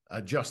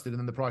adjusted and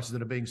then the prices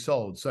that are being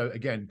sold. So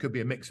again, could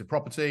be a mix of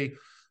property,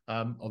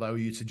 although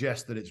you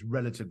suggest that it's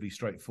relatively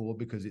straightforward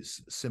because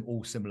it's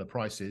all similar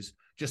prices,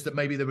 just that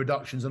maybe the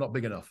reductions are not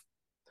big enough.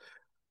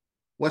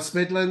 West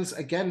Midlands,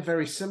 again,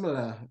 very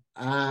similar.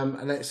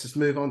 And let's just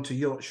move on to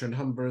Yorkshire and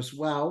Humber as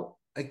well.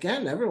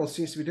 Again, everyone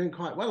seems to be doing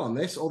quite well on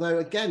this, although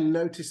again,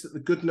 notice that the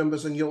good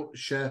numbers in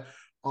Yorkshire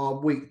are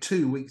week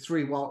 2, week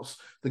 3, whilst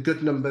the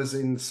good numbers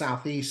in the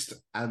Southeast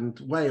and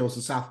Wales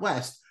and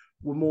Southwest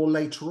were more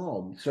later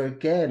on. So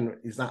again,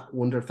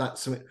 wonder if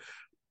that's something.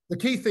 The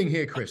key thing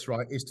here, Chris,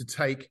 right, is to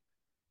take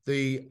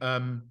the,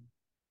 can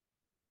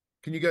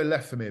you go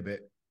left for me a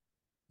bit?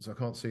 So I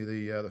can't see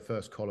the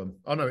first column.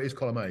 Oh no, it is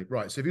column A.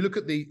 Right. So if you look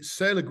at the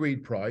sale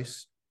agreed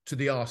price to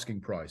the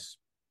asking price,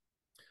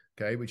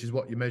 okay, which is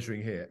what you're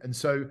measuring here. And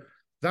so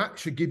that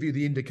should give you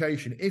the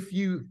indication if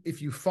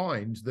you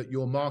find that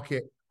your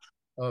market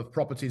of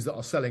properties that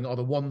are selling are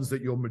the ones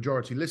that you're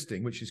majority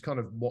listing, which is kind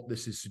of what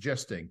this is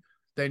suggesting,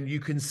 then you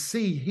can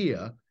see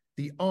here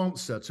the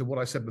answer to what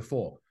I said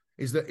before,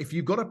 is that if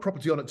you've got a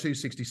property on at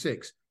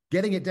 266,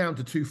 getting it down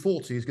to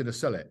 240 is going to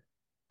sell it.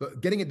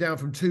 But getting it down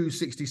from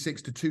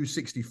 266 to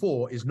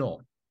 264 is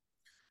not.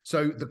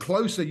 So the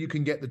closer you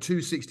can get the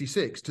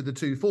 266 to the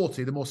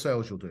 240, the more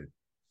sales you'll do.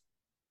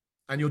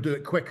 And you'll do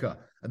it quicker.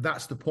 And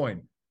that's the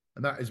point.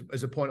 And that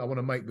is a point I want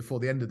to make before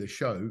the end of the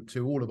show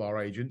to all of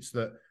our agents,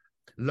 that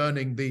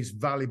learning these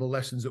valuable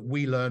lessons that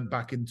we learned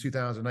back in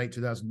 2008,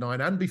 2009,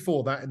 and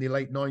before that in the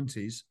late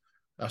 90s,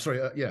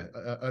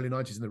 early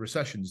 90s in the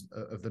recessions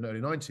of the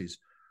early 90s,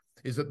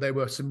 is that there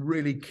were some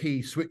really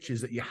key switches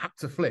that you had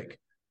to flick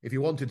if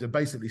you wanted to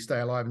basically stay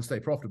alive and stay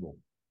profitable.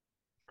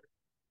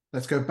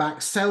 Let's go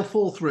back. Sell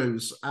fall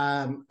throughs.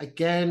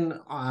 Again,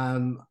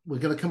 we're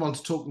going to come on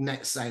to talk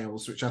net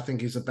sales, which I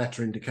think is a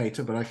better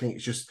indicator, but I think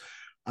it's just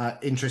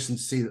interesting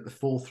to see that the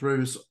fall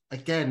throughs,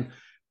 again,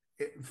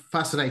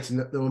 fascinating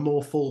that there were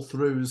more fall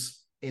throughs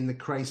in the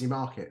crazy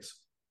markets.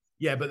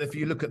 Yeah, but if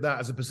you look at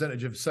that as a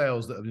percentage of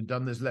sales that have been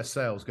done, there's less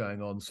sales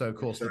going on. So, of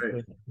course,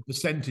 the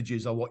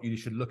percentages are what you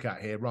should look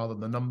at here rather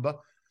than the number.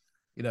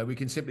 You know, we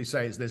can simply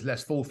say there's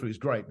less fall throughs,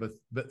 great, but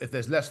if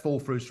there's less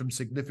fall throughs from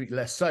significantly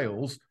less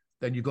sales,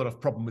 then you've got a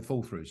problem with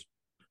fall throughs.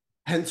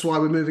 Hence why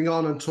we're moving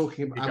on and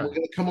talking about, and we're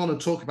going to come on and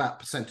talk about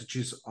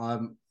percentages,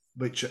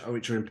 which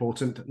are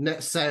important.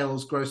 Net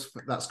sales,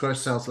 that's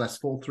gross sales less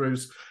fall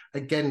throughs.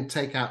 Again,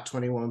 take out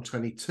 21 and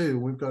 22.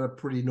 We've got a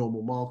pretty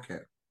normal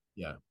market.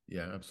 Yeah,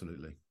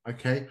 absolutely.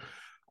 Okay.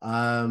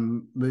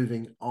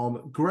 Moving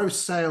on. Gross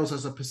sales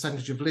as a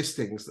percentage of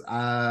listings.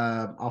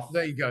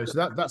 There you go.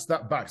 So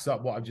that backs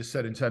up what I've just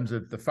said in terms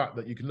of the fact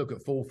that you can look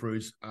at fall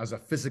throughs as a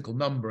physical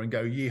number and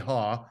go,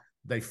 yeehaw,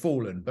 they've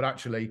fallen. But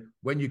actually,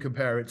 when you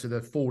compare it to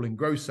the fall in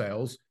gross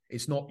sales,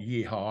 it's not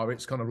yeehaw.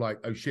 It's kind of like,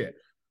 oh shit,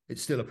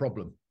 it's still a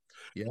problem.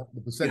 Yeah,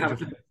 the percentage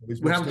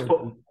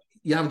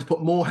you have to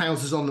put more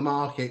houses on the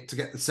market to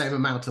get the same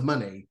amount of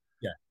money.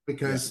 Yeah,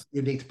 because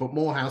you need to put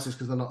more houses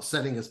because they're not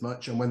selling as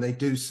much, and when they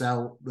do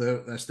sell,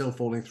 they're still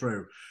falling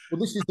through.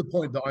 Well, this is the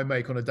point that I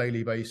make on a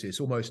daily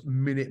basis, almost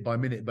minute by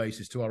minute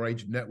basis to our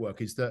agent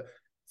network, is that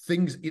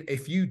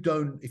if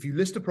you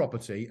list a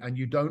property and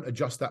you don't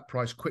adjust that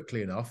price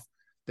quickly enough,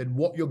 then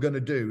what you're going to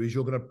do is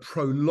you're going to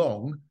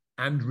prolong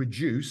and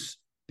reduce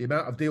the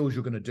amount of deals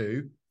you're going to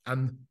do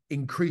and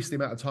increase the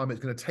amount of time it's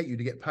going to take you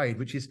to get paid,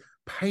 which is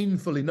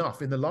painful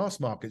enough in the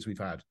last markets we've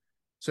had.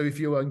 So if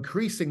you are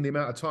increasing the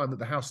amount of time that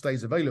the house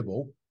stays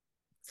available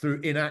through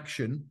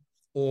inaction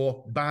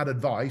or bad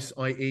advice,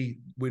 i.e.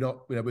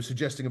 we're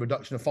suggesting a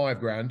reduction of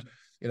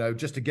 $5,000,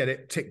 just to get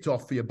it ticked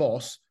off for your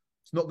boss,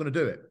 it's not going to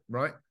do it,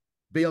 right?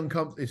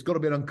 It's got to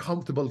be an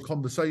uncomfortable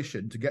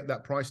conversation to get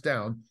that price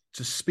down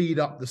to speed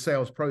up the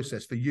sales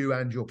process for you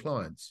and your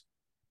clients.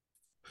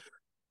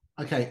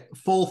 Okay,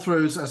 fall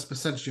throughs as a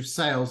percentage of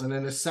sales, and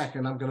in a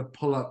second I'm going to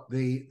pull up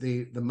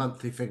the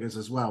monthly figures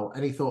as well.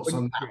 Any thoughts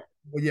on that?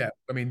 Well, yeah,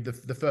 I mean,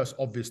 the first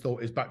obvious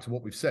thought is back to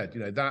what we've said.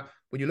 That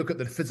when you look at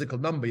the physical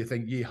number, you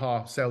think,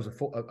 yeehaw, sales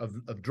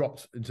have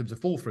dropped in terms of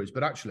fall throughs,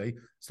 but actually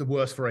it's the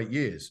worst for 8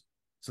 years.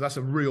 So that's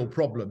a real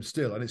problem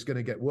still, and it's going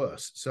to get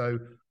worse. So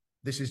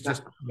this is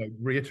just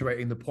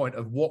reiterating the point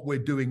of what we're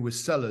doing with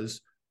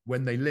sellers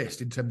when they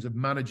list in terms of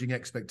managing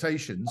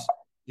expectations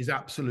is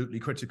absolutely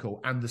critical,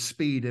 and the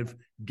speed of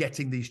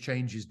getting these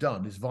changes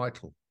done is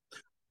vital.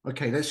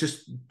 Okay, let's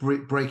just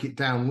break it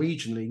down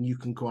regionally, and you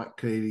can quite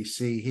clearly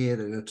see here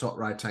in the top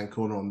right-hand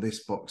corner on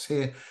this box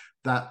here,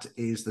 that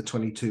is the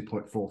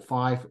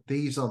 22.45.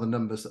 These are the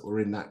numbers that were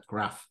in that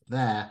graph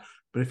there.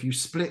 But if you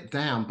split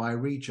down by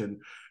region,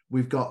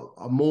 we've got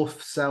a more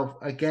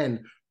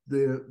again,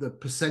 the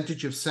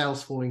percentage of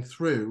sales falling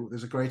through,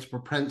 there's a greater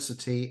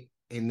propensity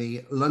in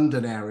the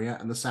London area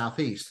and the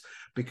southeast,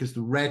 because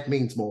the red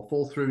means more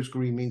fall throughs,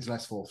 green means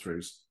less fall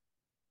throughs.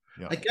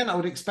 Yeah. Again, I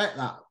would expect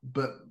that,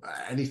 but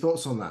any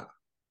thoughts on that?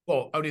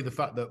 Well, only the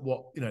fact that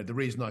the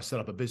reason I set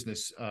up a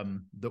business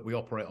that we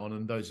operate on,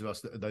 and those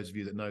of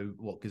you that know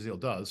what Gazelle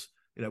does,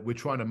 we're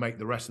trying to make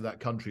the rest of that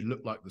country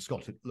look like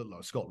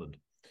Scotland,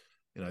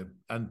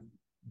 and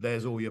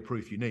there's all your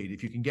proof you need.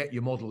 If you can get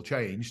your model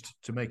changed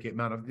to make it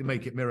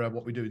mirror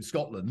what we do in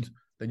Scotland,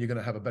 then you're going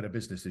to have a better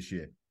business this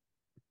year.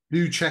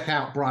 Do check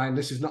out Brian.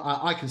 This is not,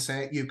 I can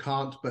say it, you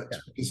can't, but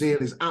Gazelle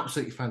is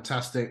absolutely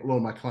fantastic. A lot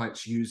of my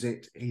clients use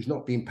it. He's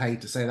not being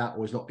paid to say that,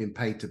 or he's not being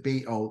paid for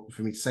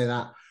me to say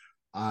that.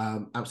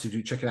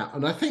 Absolutely do check it out.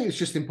 And I think it's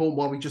just important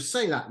while we just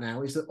say that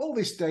now is that all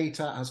this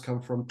data has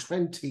come from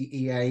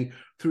 20EA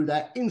through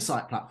their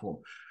Insight platform.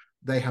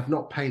 They have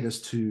not paid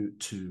us to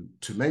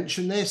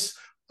mention this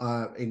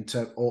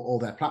or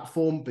their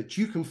platform, but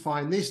you can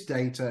find this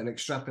data and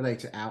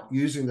extrapolate it out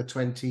using the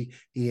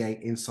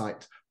 20EA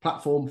Insight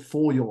platform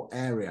for your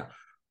area.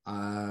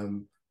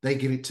 They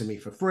give it to me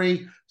for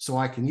free, so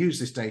I can use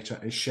this data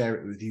and share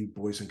it with you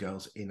boys and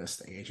girls in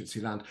estate agency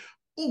land.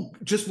 Oh,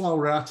 just while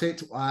we're at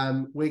it,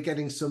 we're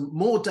getting some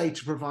more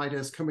data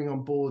providers coming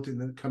on board in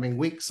the coming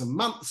weeks and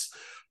months,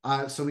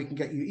 so we can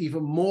get you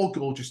even more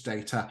gorgeous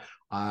data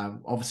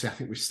Obviously, I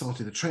think we've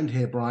started a trend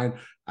here, Brian,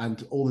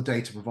 and all the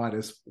data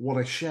providers want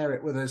to share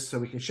it with us so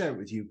we can share it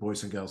with you,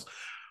 boys and girls.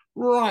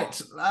 Right,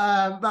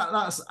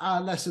 that's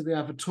less of the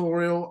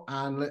advertorial,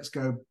 and let's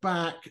go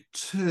back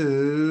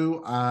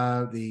to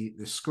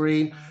the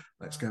screen.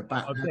 Let's go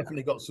back. I've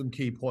definitely got some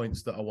key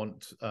points that I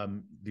want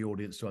the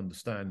audience to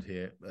understand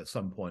here at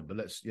some point, but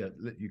let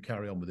you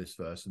carry on with this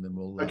first, and then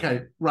we'll.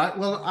 Okay, right.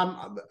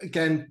 Well,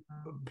 again,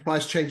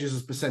 price changes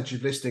as percentage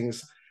of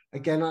listings.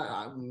 Again,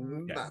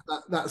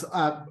 that's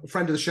a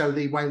friend of the show,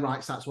 Lee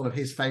Wainwright. That's one of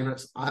his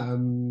favourites.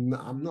 I'm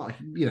not,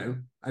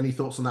 any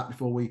thoughts on that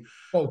before we?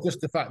 Well, just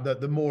the fact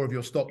that the more of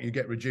your stock you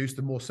get reduced,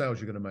 the more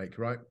sales you're going to make,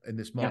 right, in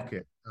this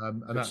market. Yeah.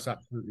 And that's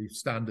absolutely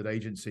standard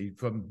agency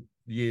from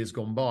years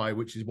gone by,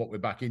 which is what we're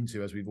back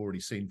into, as we've already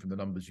seen from the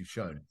numbers you've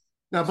shown.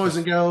 Now, boys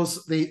and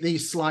girls,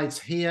 these slides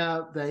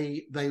here,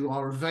 they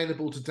are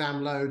available to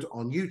download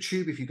on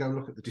YouTube. If you go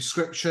look at the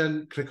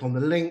description, click on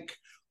the link.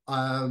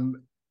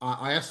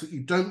 I ask that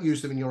you don't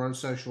use them in your own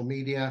social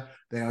media.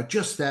 They are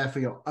just there for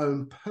your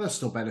own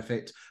personal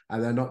benefit,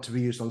 and they're not to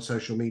be used on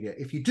social media.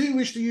 If you do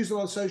wish to use them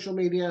on social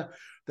media,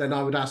 then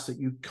I would ask that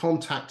you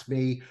contact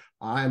me.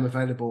 I am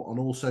available on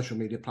all most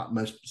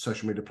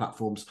social media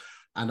platforms,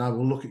 and I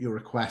will look at your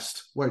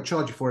request. Won't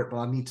charge you for it, but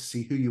I need to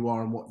see who you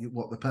are and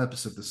what the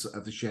purpose of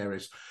the share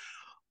is.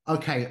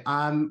 Okay,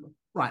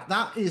 right,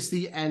 that is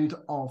the end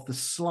of the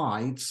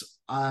slides.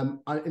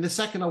 In a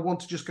second, I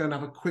want to just go and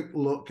have a quick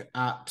look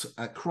at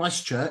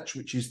Christchurch,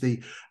 which is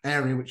the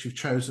area which we've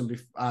chosen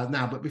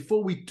now. But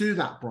before we do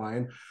that,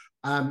 Brian,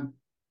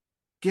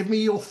 give me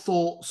your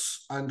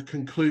thoughts and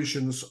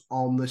conclusions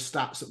on the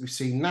stats that we've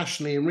seen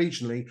nationally and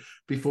regionally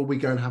before we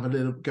go and have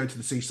go to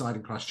the seaside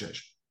in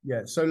Christchurch.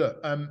 Yeah. So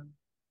look,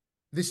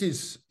 this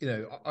is,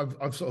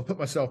 I've sort of put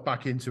myself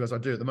back into, as I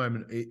do at the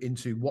moment,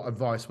 into what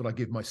advice would I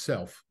give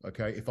myself?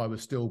 Okay, if I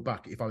was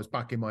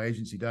back in my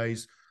agency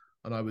days,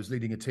 and I was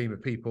leading a team of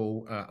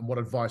people, and what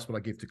advice would I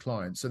give to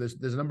clients? So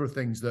there's a number of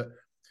things that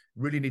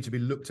really need to be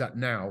looked at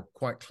now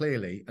quite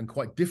clearly and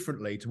quite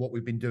differently to what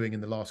we've been doing in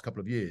the last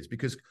couple of years.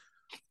 Because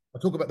I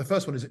talk about the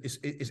first one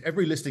is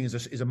every listing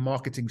is a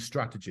marketing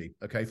strategy,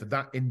 okay, for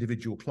that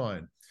individual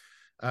client.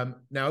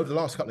 Now, over the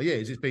last couple of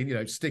years, it's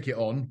been, stick it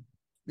on,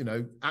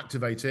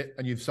 activate it,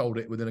 and you've sold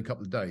it within a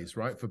couple of days,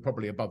 right, for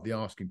probably above the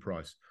asking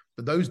price.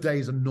 But those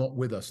days are not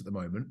with us at the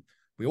moment.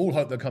 We all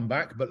hope they'll come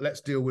back, but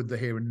let's deal with the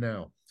here and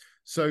now.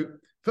 So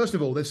first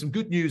of all, there's some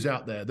good news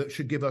out there that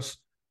should give us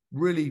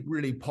really,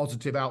 really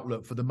positive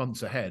outlook for the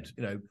months ahead.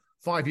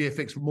 5-year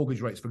fixed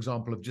mortgage rates, for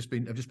example, have just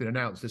been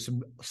announced. There's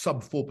some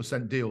sub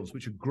 4% deals,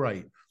 which are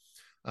great.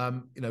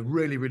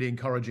 Really, really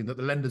encouraging that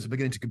the lenders are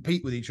beginning to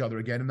compete with each other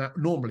again, and that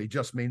normally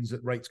just means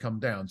that rates come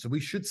down. So we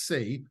should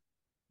see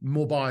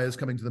more buyers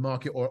coming to the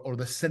market, or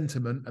the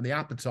sentiment and the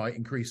appetite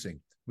increasing,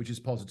 which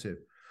is positive.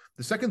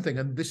 The second thing,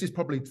 and this is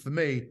probably for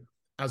me,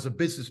 as a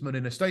businessman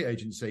in a estate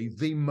agency,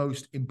 the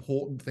most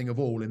important thing of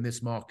all in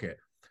this market,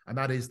 and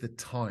that is the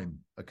time.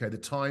 Okay, the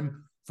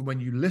time from when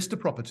you list a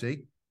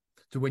property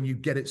to when you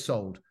get it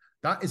sold.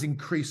 That is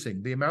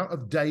increasing. The amount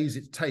of days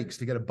it takes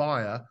to get a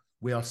buyer,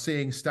 we are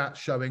seeing stats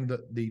showing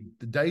that the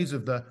days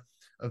of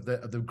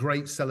the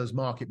great sellers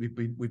market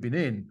we've been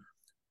in,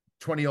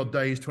 20 odd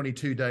days,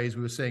 22 days,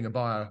 we were seeing a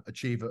buyer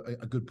achieve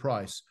a good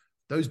price.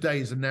 Those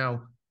days are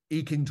now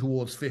eking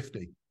towards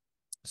 50.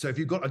 So if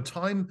you've got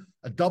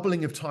a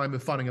doubling of time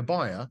of finding a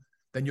buyer,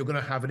 then you're going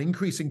to have an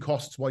increase in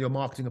costs while you're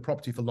marketing a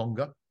property for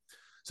longer.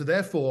 So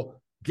therefore,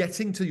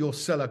 getting to your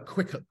seller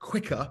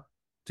quicker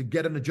to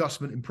get an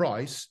adjustment in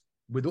price,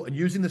 and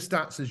using the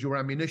stats as your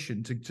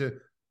ammunition to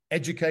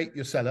educate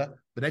your seller,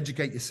 but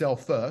educate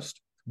yourself first.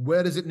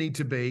 Where does it need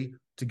to be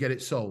to get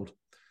it sold?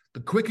 The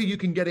quicker you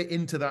can get it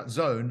into that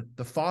zone,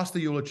 the faster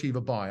you'll achieve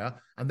a buyer,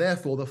 and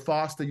therefore the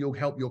faster you'll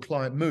help your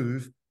client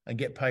move and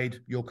get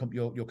paid your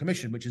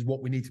commission, which is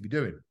what we need to be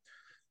doing.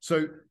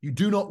 So you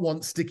do not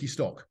want sticky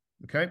stock,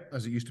 okay,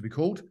 as it used to be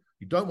called.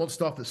 You don't want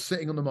stuff that's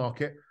sitting on the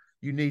market.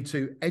 You need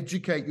to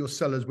educate your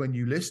sellers when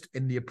you list.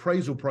 In the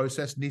appraisal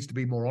process, needs to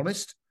be more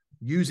honest,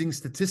 using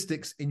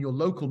statistics in your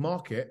local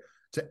market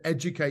to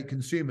educate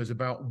consumers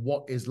about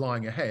what is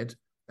lying ahead.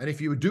 And if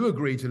you do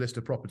agree to list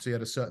a property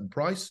at a certain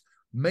price,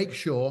 make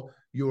sure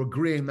you're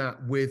agreeing that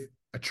with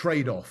a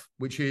trade-off,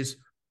 which is,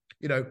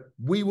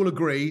 we will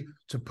agree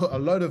to put a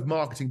load of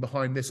marketing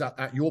behind this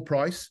at your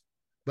price,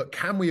 but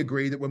can we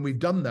agree that when we've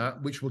done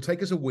that, which will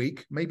take us a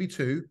week, maybe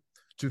 2,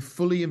 to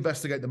fully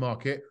investigate the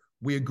market,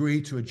 we agree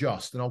to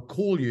adjust? And I'll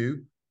call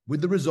you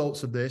with the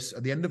results of this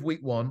at the end of week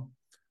 1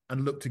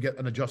 and look to get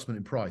an adjustment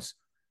in price.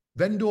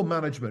 Vendor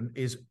management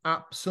is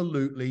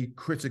absolutely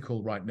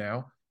critical right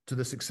now to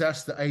the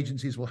success that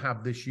agencies will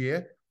have this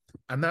year,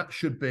 and that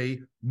should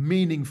be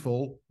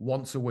meaningful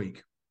once a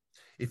week.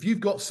 If you've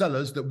got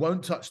sellers that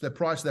won't touch their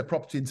price of their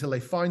property until they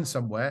find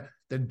somewhere,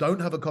 then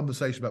don't have a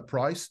conversation about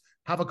price.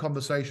 Have a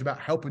conversation about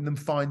helping them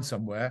find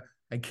somewhere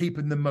and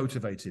keeping them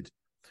motivated.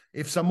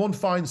 If someone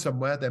finds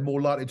somewhere, they're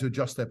more likely to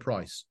adjust their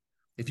price.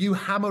 If you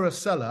hammer a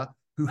seller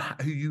who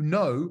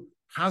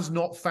has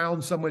not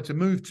found somewhere to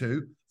move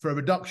to for a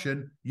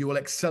reduction, you will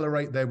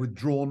accelerate their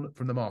withdrawal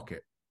from the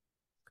market.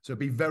 So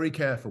be very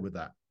careful with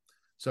that.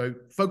 So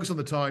focus on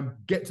the time,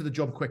 get to the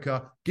job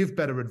quicker, give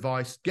better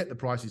advice, get the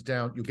prices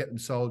down, you'll get them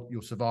sold,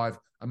 you'll survive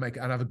and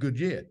have a good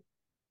year.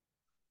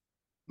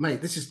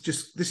 Mate, this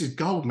is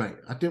gold, mate.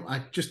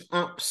 I just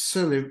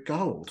absolute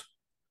gold.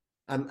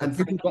 And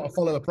people got to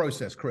follow a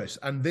process, Chris.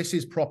 And this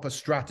is proper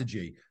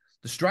strategy.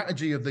 The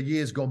strategy of the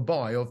years gone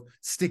by of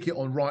stick it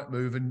on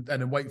Rightmove and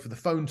then wait for the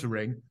phone to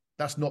ring,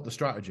 that's not the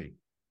strategy.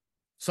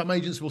 Some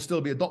agents will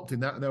still be adopting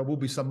that, and there will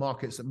be some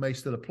markets that may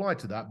still apply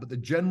to that. But the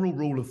general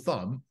rule of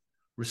thumb,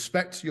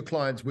 respect your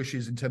client's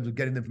wishes in terms of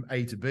getting them from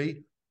A to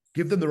B,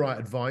 give them the right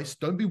advice.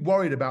 Don't be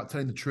worried about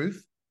telling the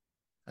truth,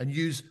 and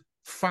use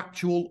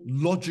factual,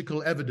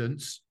 logical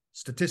evidence,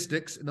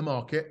 statistics in the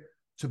market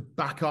to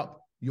back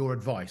up your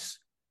advice.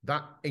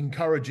 That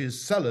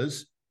encourages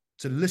sellers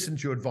to listen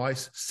to your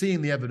advice,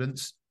 seeing the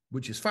evidence,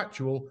 which is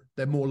factual,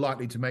 they're more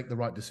likely to make the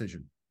right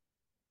decision.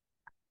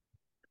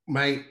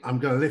 Mate, I'm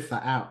going to lift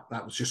that out.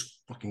 That was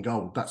just fucking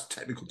gold. That's a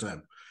technical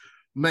term.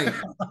 Mate,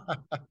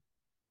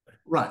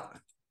 right.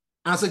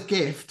 As a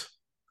gift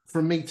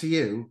from me to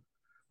you,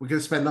 we're going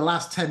to spend the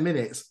last 10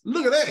 minutes.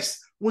 Look at this.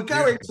 We're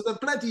going to the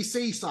bloody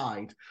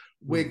seaside.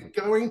 We're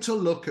going to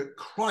look at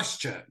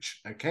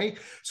Christchurch, okay?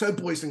 So,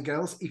 boys and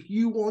girls, if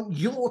you want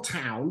your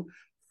town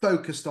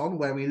focused on,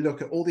 where we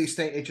look at all the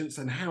estate agents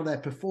and how they're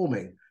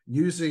performing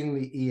using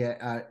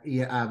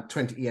the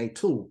 20 EA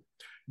tool,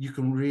 you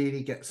can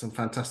really get some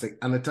fantastic.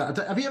 And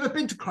have you ever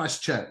been to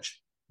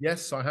Christchurch?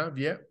 Yes, I have.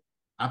 Yeah,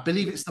 I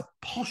believe it's the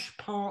posh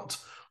part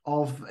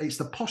of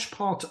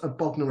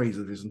Bognor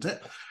Regis, isn't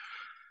it?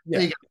 Yeah.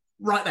 There you go.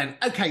 Right then.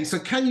 Okay, so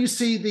can you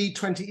see the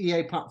 20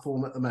 EA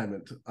platform at the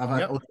moment?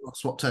 I've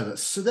swapped over.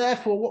 So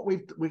therefore, what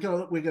we're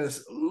going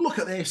to look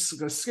at this. We're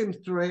going to skim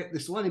through it.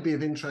 This will only be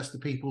of interest to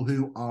people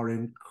who are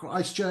in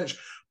Christchurch,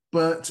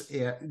 but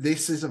yeah,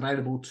 this is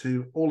available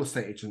to all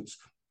estate agents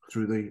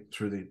through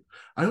the.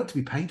 I ought to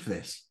be paid for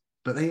this,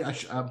 but they.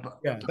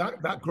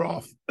 That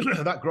graph,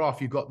 that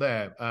graph you've got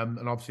there,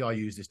 and obviously I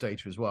use this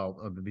data as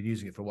well. I've been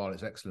using it for a while.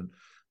 It's excellent.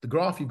 The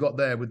graph you've got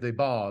there with the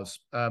bars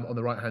on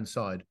the right hand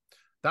side.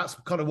 That's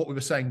kind of what we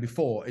were saying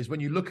before, is when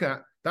you look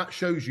at that,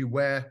 shows you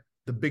where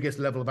the biggest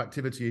level of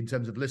activity in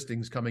terms of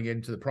listings coming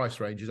into the price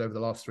range is over the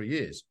last 3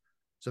 years.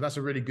 So that's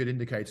a really good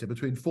indicator.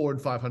 Between 4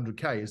 and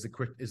 500K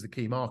is the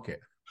key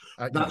market.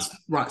 That's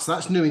right. So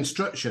that's new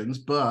instructions.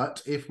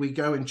 But if we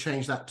go and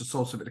change that to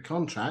sole subject to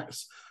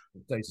contracts,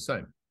 it stays the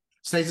same.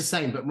 Stays the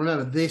same. But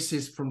remember, this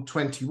is from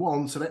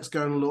 21. So let's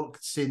go and look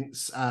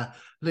since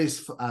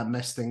Liz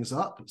messed things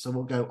up. So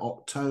we'll go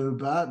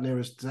October,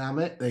 nearest damn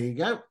it. There you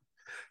go.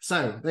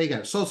 So there you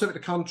go. Sole subject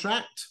to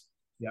contract.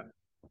 Yeah.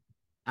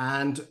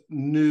 And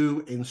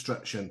new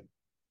instruction.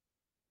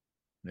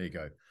 There you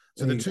go.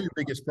 So the two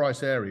biggest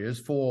price areas,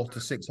 4 to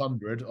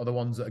 600, are the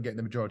ones that are getting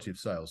the majority of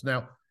sales.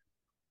 Now,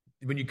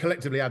 when you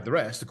collectively add the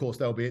rest, of course,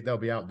 they'll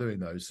be outdoing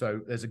those. So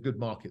there's a good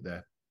market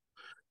there.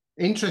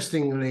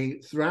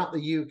 Interestingly, throughout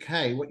the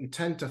UK, what you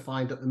tend to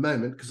find at the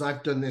moment, because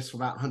I've done this for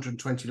about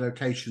 120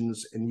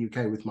 locations in the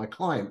UK with my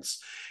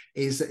clients,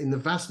 is that in the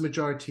vast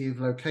majority of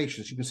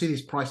locations, you can see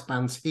these price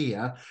bands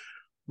here.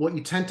 What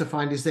you tend to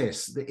find is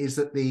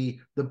that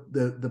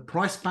the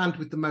price band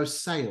with the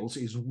most sales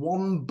is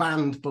one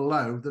band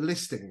below the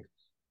listing.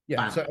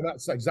 Yeah, so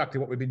that's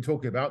exactly what we've been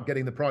talking about,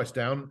 getting the price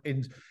down.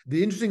 And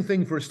the interesting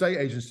thing for estate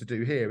agents to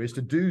do here is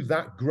to do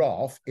that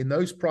graph in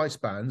those price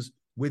bands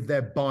with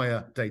their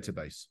buyer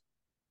database.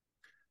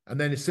 And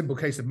then it's a simple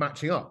case of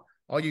matching up.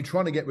 Are you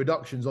trying to get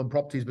reductions on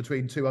properties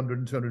between 200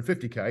 and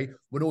 250K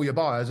when all your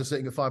buyers are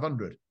sitting at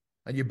 500?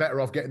 And you're better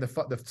off getting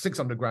the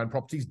 600 grand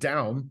properties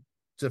down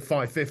to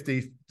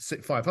 550,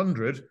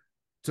 500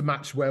 to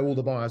match where all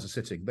the buyers are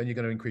sitting. Then you're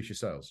going to increase your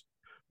sales.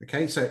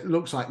 Okay, so it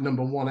looks like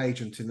number one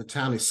agent in the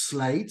town is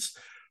Slades.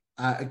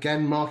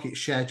 Again, market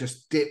share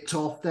just dipped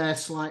off there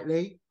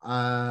slightly.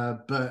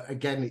 But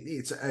again,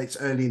 it's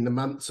early in the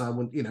month, so I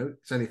wouldn't,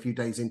 it's only a few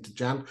days into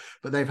Jan,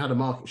 but they've had a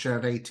market share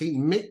of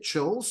 18.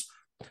 Mitchell's,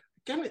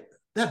 again,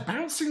 they're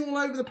bouncing all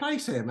over the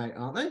place here, mate,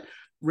 aren't they?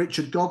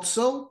 Richard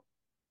Godsall.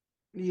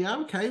 Yeah,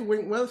 okay.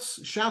 Winkworth's,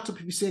 shout up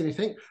if you see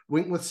anything.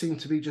 Winkworth seem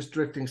to be just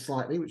drifting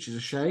slightly, which is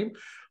a shame.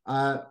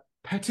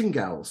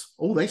 Pettingales,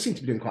 they seem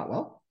to be doing quite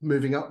well,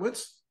 moving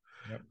upwards.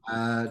 Yep.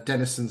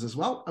 Denison's as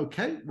well.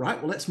 Okay, right.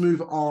 Well, let's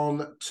move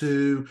on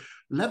to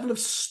level of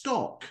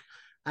stock,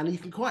 and you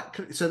can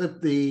so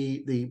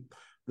the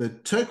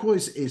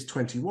turquoise is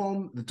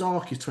 21, the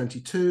dark is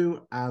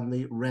 22, and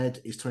the red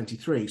is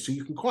 23. So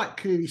you can quite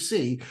clearly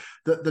see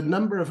that the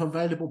number of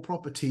available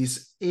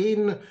properties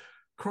in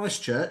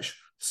Christchurch,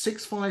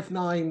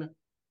 659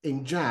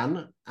 in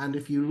Jan, and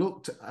if you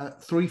looked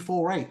at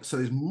 348, so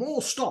there's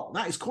more stock.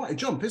 That is quite a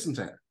jump, isn't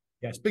it?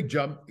 Yes, big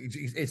jump.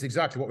 It's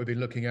exactly what we've been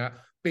looking at.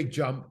 Big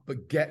jump,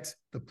 but get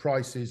the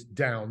prices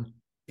down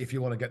if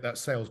you want to get that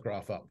sales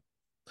graph up.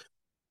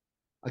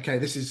 Okay,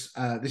 this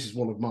is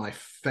one of my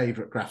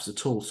favorite graphs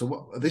at all.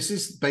 So this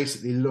is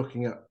basically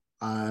looking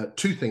at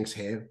two things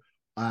here.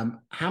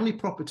 How many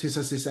properties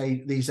has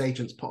these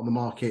agents put on the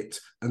market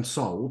and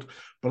sold?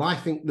 But I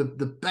think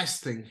the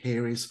best thing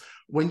here is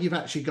when you've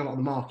actually got on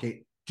the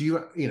market, Do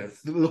you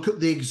look at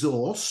the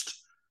exhaust?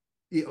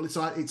 It's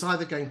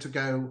either going to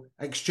go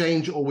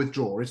exchange or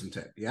withdraw, isn't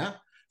it? Yeah.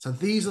 So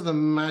these are the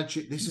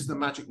magic. This is the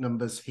magic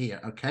numbers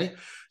here. Okay.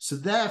 So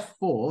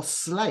therefore,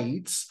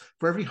 Slades,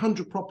 for every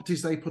 100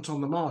 properties they put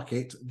on the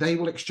market, they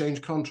will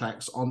exchange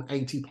contracts on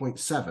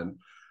 80.7.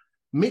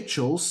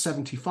 Mitchell's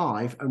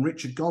 75 and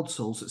Richard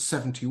Godsall's at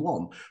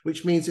 71,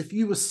 which means if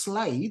you were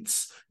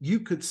Slades,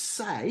 you could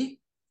say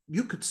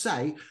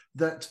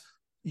that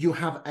you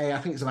have I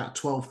think it's about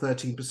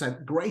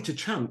 12-13% greater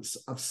chance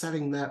of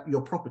selling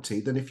your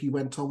property than if you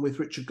went on with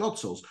Richard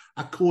Godsall's,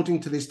 according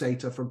to this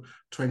data from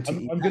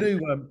 20.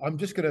 I'm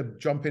just going to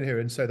jump in here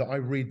and say that I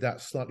read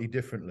that slightly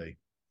differently.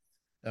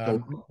 Not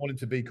wanting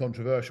to be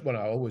controversial. Well,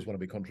 I always want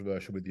to be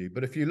controversial with you,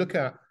 but if you look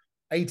at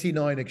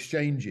 89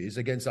 exchanges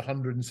against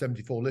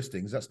 174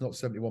 listings, that's not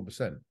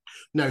 71%.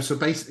 No, so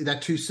basically they're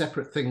two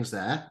separate things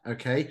there.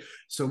 Okay,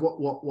 so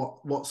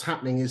what's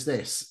happening is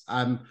this: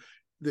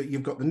 that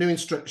you've got the new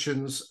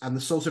instructions, and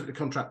the sole certificate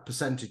contract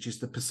percentage is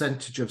the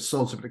percentage of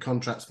sole certificate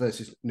contracts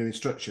versus new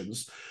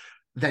instructions.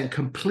 Then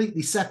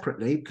completely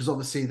separately, because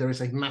obviously there is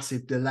a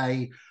massive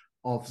delay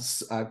of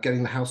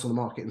getting the house on the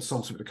market and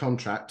sole certificate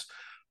contract.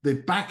 The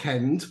back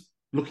end,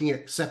 looking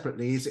at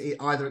separately, is it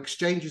either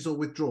exchanges or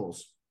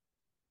withdraws.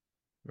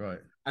 Right.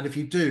 And if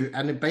you do,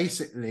 and then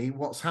basically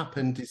what's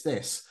happened is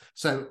this.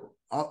 So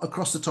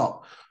across the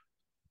top,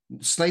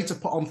 Slades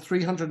have put on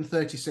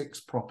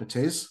 336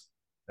 properties.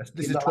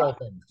 This is 12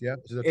 months, yeah?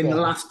 In the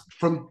last,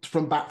 from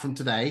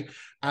today,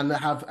 and they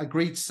have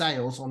agreed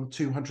sales on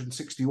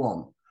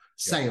 261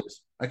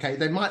 sales. Okay,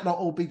 they might not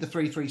all be the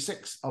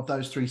 336 of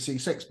those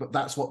 336, but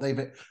that's what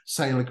they've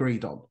sale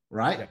agreed on,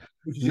 right? Yeah.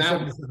 Which is now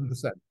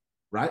 77%.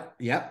 Right,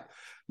 yeah.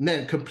 And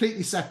then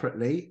completely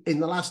separately, in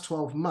the last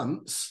 12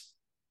 months,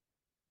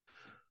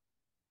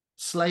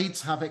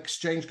 Slades have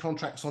exchanged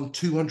contracts on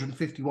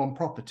 251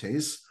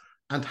 properties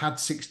and had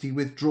 60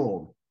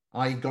 withdrawn,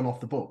 i.e. gone off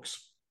the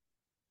books.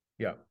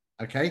 Yeah.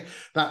 Okay.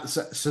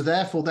 So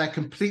therefore they're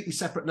completely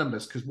separate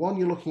numbers, because one,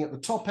 you're looking at the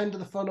top end of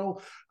the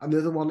funnel, and the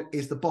other one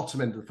is the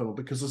bottom end of the funnel,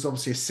 because there's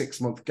obviously a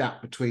 6-month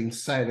gap between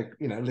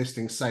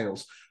listing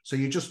sales. So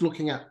you're just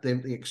looking at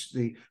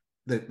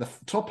the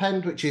top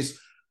end, which is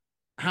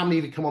how many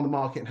have you come on the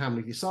market and how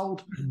many have you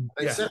sold.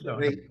 And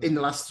separately, in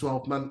the last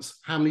 12 months,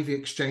 how many have you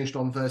exchanged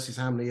on versus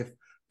how many have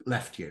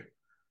left you.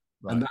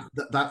 Right. And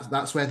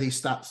that's where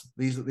these stats,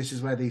 this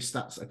is where these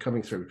stats are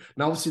coming through.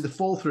 Now, obviously, the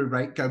fall through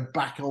rate go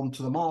back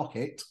onto the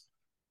market.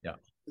 Yeah.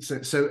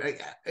 So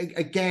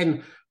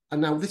again,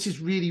 and now this is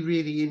really,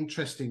 really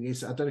interesting. I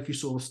don't know if you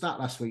saw the stat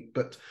last week,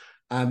 but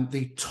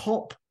the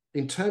top,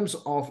 in terms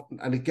of,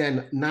 and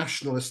again,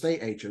 national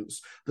estate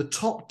agents, the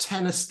top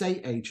 10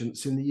 estate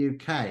agents in the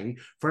UK,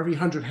 for every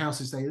 100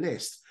 houses they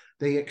list,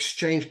 they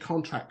exchange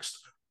contracts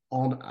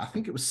on, I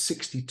think it was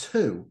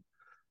 62.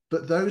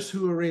 But those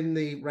who are in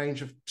the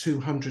range of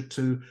 200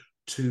 to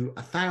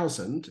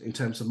 1,000 in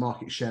terms of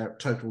market share,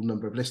 total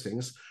number of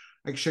listings,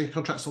 exchange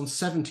contracts on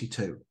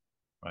 72.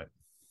 Right.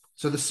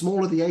 So the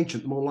smaller the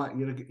agent, the more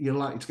likely you're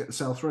likely to get the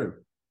sale through.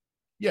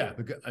 Yeah,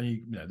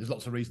 and there's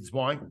lots of reasons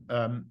why,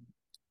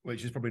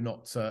 which is probably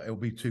not. It'll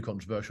be too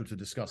controversial to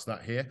discuss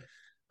that here.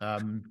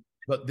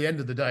 But at the end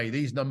of the day,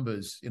 these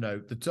numbers,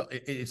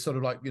 it's sort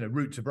of like,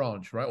 root to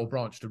branch, right? Or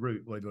branch to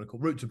root, whatever you want to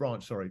call it. Root to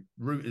branch, sorry.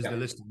 Root is the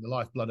listing. The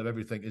lifeblood of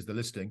everything is the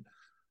listing.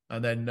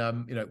 And then,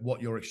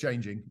 what you're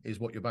exchanging is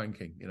what you're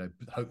banking,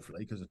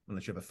 hopefully, because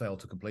unless you have a fail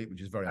to complete,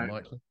 which is very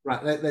unlikely.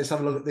 Right. Let's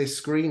have a look at this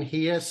screen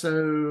here.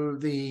 So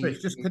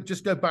Chris,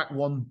 just go back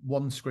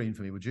one screen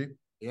for me, would you?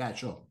 Yeah,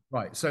 sure.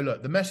 Right. So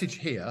look, the message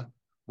here,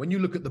 when you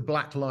look at the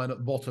black line at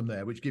the bottom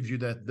there, which gives you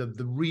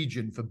the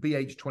region for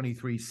BH23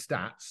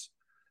 stats,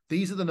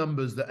 these are the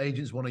numbers that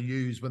agents want to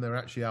use when they're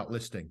actually out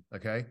listing,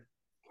 okay?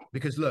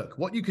 Because look,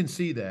 what you can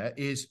see there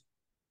is,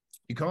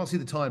 you can't see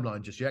the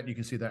timeline just yet. You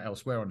can see that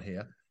elsewhere on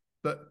here.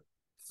 But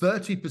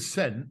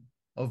 30%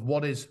 of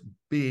what is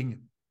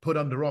being put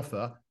under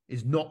offer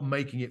is not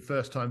making it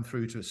first time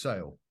through to a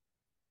sale.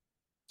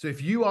 So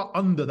if you are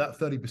under that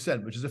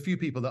 30%, which is a few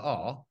people that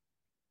are,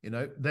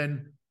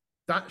 then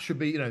that should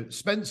be,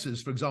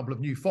 Spencer's, for example, of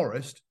New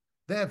Forest,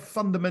 their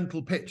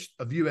fundamental pitch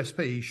of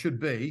USP should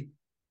be,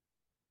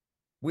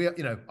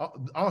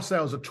 our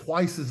sales are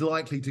twice as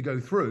likely to go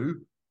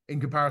through in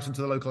comparison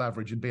to the local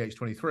average in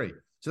BH23.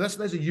 So there's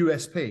a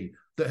USP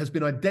that has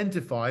been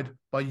identified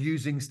by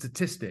using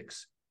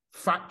statistics,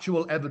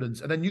 factual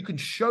evidence, and then you can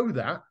show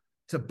that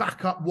to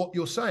back up what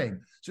you're saying.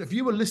 So if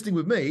you were listing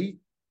with me,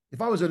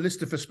 if I was a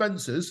lister for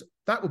Spencer's,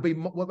 that would be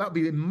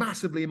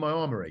massively in my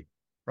armory,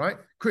 right?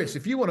 Chris,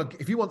 if you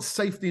want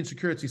safety and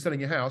security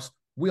selling your house,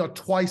 we are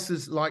twice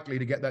as likely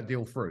to get that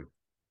deal through.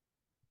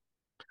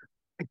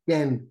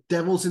 Again,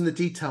 devil's in the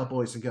detail,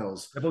 boys and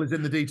girls. Devil is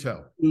in the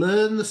detail.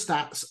 Learn the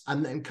stats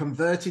and then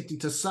convert it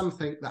into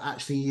something that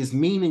actually is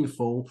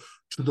meaningful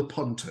to the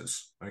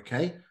punters.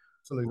 Okay?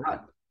 Absolutely. Right.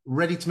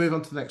 Ready to move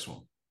on to the next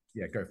one?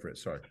 Yeah, go for it.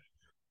 Sorry.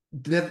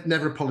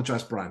 Never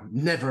apologize, Brian.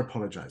 Never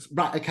apologize.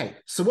 Right. Okay.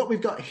 So what we've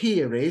got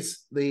here is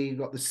we've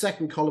got the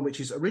second column,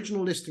 which is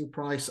original listing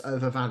price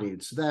over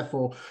valued. So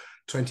therefore,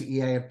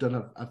 20EA have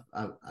done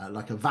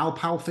like a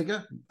Valpal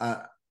figure.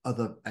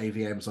 Other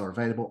AVMs are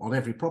available on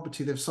every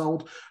property they've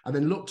sold, and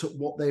then looked at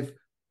what they've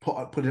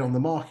put it on the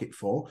market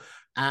for.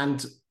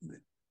 And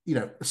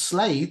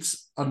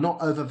Slades are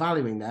not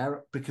overvaluing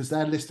there because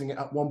they're listing it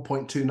at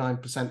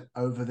 1.29%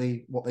 over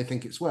what they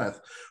think it's worth,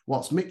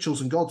 whilst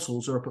Mitchells and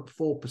Godsalls are up at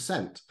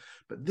 4%.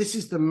 But this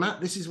is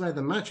where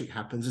the magic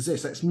happens. Is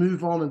this? Let's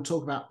move on and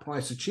talk about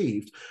price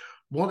achieved.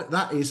 What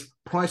that is,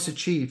 price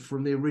achieved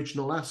from the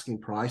original asking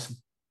price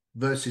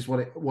versus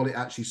what it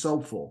actually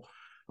sold for.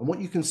 And what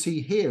you can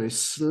see here is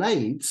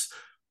Slades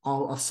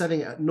are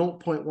selling it at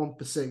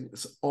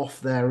 0.1%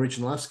 off their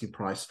original asking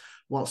price,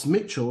 whilst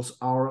Mitchells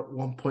are at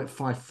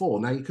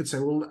 1.54. Now you could say,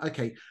 well,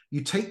 okay,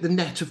 you take the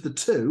net of the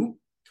two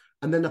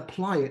and then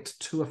apply it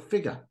to a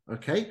figure,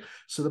 okay?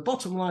 So the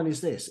bottom line is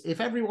this: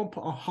 if everyone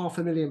put a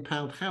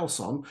 £500,000 house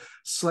on,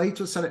 Slades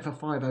would sell it for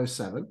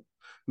 507,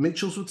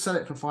 Mitchells would sell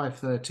it for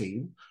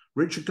 513,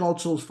 Richard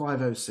Godsall's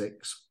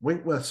 506,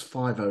 Winkworth's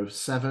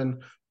 507,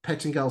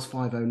 Pettingale's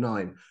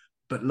 509.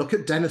 But look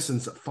at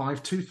Denison's at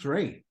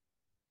 523.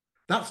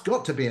 That's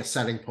got to be a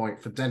selling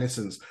point for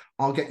Denison's.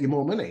 I'll get you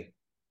more money.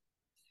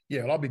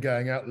 Yeah, well, I'll be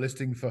going out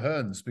listing for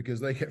Hearns because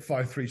they get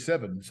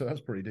 537, so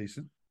that's pretty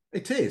decent.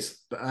 It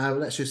is, but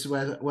let's just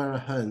where are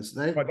Hearns?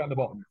 Right down the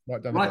bottom.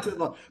 Right down the right bottom. At the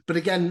bottom. But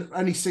again,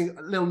 only seeing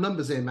little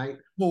numbers here, mate.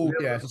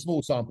 Yeah, it's a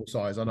small sample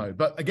size, I know.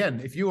 But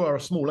again, if you are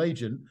a small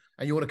agent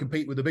and you want to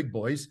compete with the big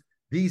boys,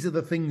 these are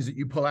the things that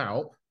you pull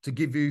out to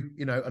give you,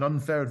 an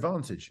unfair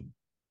advantage.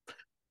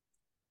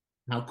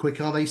 How quick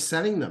are they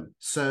selling them?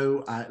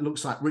 So it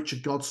looks like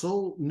Richard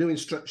Godsall, new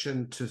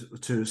instruction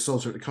to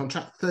Salisbury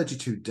contract,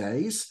 32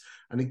 days.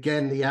 And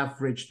again, the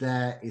average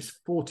there is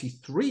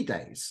 43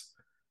 days.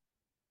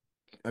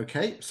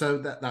 Okay, so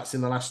that's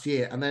in the last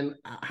year. And then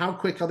how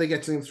quick are they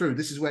getting them through?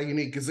 This is where you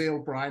need Gazelle,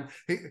 Brian.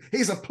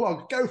 Here's a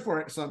plug. Go for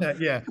it, son.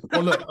 Yeah.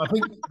 Well, look, I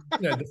think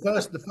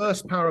the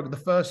first paragraph, the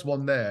first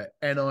one there,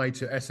 NI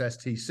to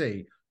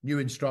SSTC, new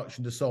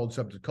instruction to sold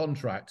subject to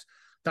contract.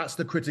 That's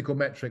the critical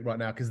metric right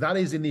now because that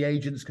is in the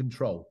agent's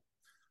control.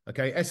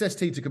 Okay,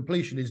 SST to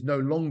completion is no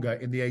longer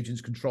in the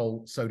agent's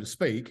control, so to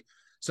speak.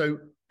 So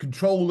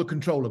control the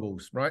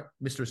controllables, right?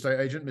 Mr. Estate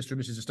Agent, Mr.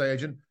 and Mrs. Estate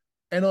Agent.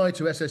 NI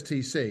to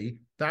SSTC,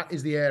 that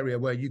is the area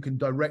where you can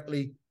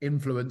directly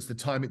influence the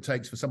time it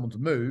takes for someone to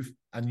move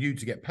and you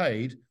to get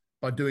paid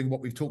by doing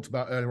what we've talked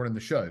about earlier on in the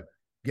show.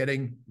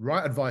 Getting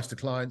right advice to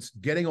clients,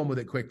 getting on with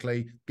it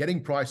quickly,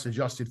 getting price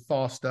adjusted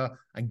faster,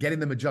 and getting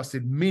them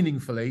adjusted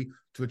meaningfully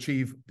to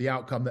achieve the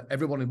outcome that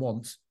everyone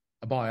wants,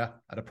 a buyer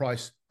at a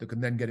price that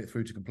can then get it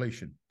through to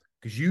completion.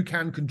 Because you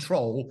can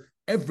control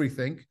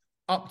everything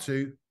up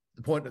to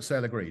the point that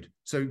sale agreed.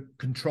 So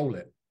control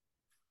it.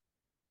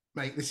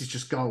 Mate, this is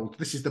just gold.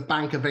 This is the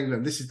Bank of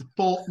England. This is the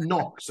Fort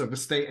Knox of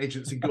estate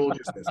agency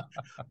gorgeousness.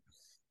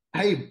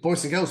 Hey,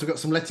 boys and girls, we've got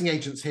some letting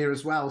agents here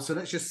as well. So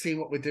let's just see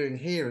what we're doing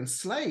here. And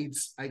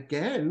Slades,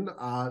 again,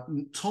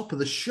 top of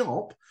the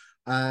shop.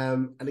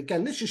 And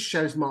again, this just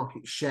shows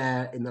market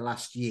share in the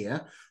last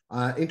year.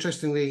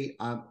 Interestingly,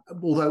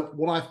 although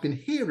what I've been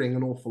hearing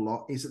an awful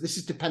lot is that this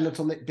is dependent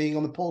on it being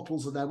on the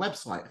portals of their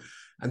website.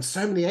 And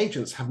so many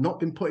agents have not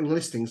been putting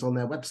listings on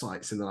their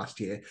websites in the last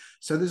year.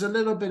 So there's a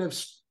little bit of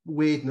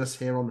weirdness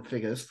here on the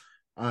figures.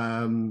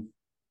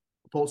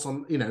 Thoughts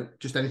on,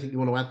 just anything you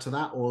want to add to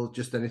that, or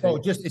just anything? Oh,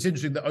 just it's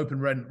interesting that Open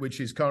Rent, which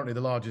is currently the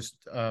largest,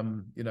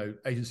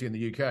 agency in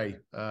the UK,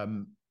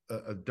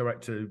 a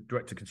direct to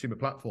consumer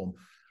platform,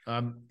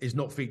 is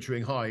not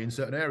featuring high in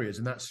certain areas,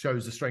 and that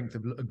shows the strength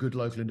of good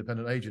local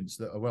independent agents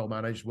that are well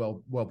managed,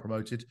 well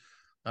promoted,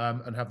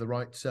 and have the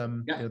right,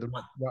 the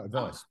right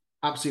advice.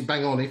 Absolutely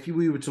bang on. If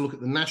we were to look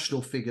at the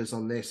national figures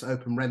on this,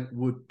 Open Rent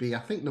would be, I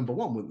think, number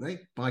one, wouldn't they?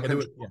 They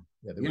would.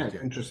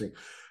 Interesting.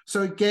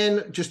 So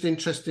again, just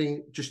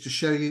interesting, just to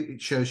show you,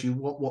 it shows you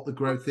what the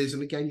growth is.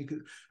 And again,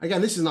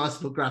 this is a nice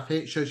little graph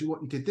here. It shows you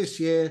what you did this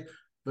year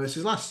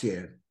versus last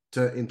year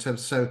in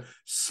terms. So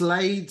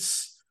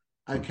Slades,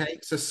 okay.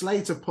 So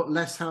Slades have put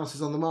less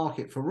houses on the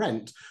market for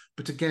rent,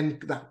 but again,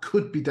 that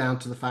could be down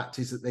to the fact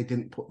is that they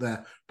didn't put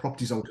their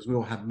properties on because we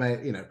all had,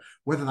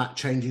 whether that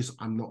changes,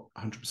 I'm not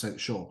 100%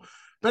 sure.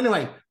 But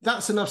anyway,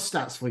 that's enough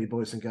stats for you,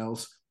 boys and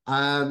girls.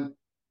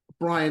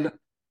 Brian,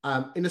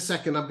 in a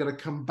second, I'm going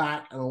to come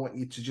back and I want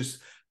you to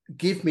just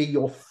give me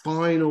your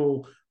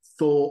final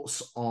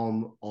thoughts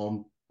on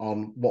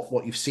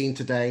what you've seen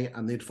today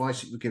and the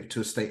advice that you give to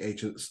estate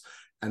agents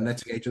and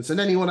letting agents and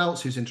anyone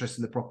else who's interested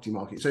in the property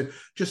market. So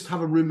just have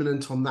a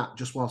ruminant on that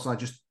just whilst I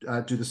just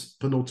do this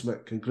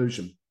penultimate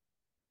conclusion.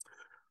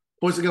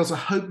 Boys and girls, I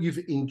hope you've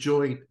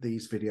enjoyed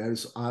these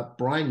videos.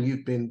 Brian,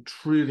 you've been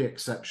truly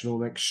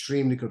exceptional and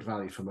extremely good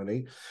value for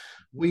money.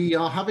 We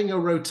are having a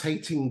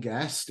rotating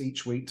guest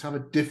each week to have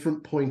a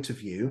different point of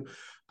view.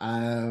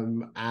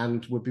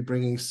 And we'll be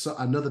bringing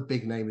another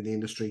big name in the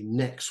industry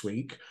next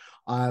week.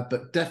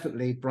 But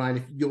definitely, Brian,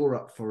 if you're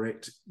up for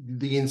it,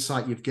 the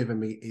insight you've given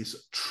me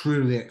is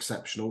truly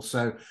exceptional.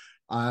 So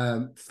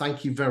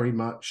thank you very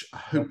much. I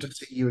hope to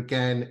see you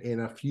again in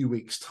a few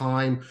weeks'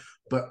 time.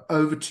 But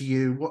over to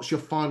you. What's your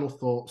final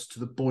thoughts to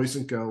the boys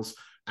and girls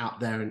out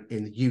there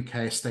in the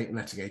UK estate and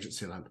letting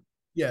agency land?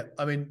 Yeah,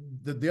 I mean,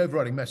 the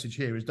overriding message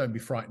here is don't be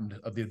frightened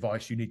of the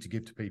advice you need to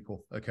give to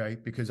people, okay?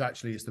 Because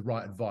actually it's the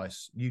right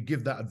advice. You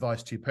give that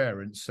advice to your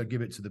parents, so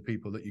give it to the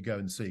people that you go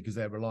and see because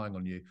they're relying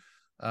on you.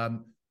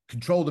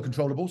 Control the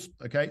controllables,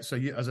 okay? So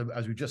you,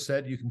 as we just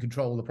said, you can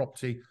control the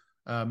property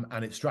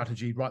and its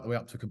strategy right the way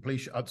up to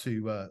completion, up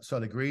to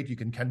sale agreed. You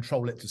can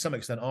control it to some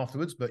extent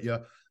afterwards, but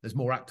there's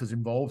more actors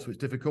involved, so it's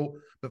difficult.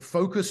 But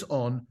focus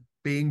on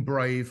being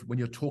brave when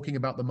you're talking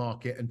about the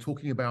market and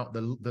talking about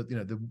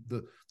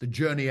the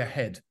journey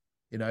ahead.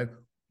 You know,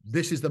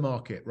 this is the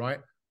market, right?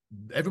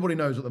 Everybody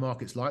knows what the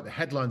market's like. The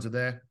headlines are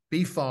there.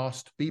 Be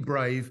fast, be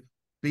brave,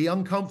 be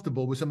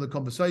uncomfortable with some of the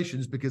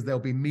conversations because they'll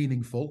be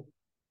meaningful.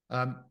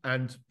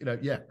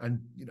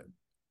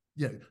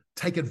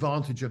 Take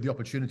advantage of the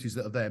opportunities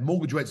that are there.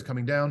 Mortgage rates are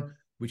coming down,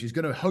 which is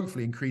going to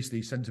hopefully increase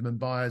the sentiment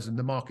buyers, and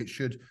the market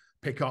should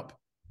pick up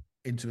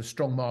into a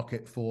strong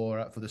market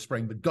for the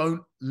spring. But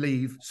don't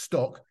leave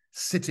stock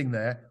sitting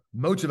there.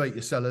 Motivate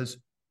your sellers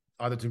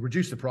either to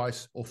reduce the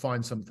price or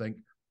find something,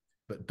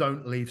 but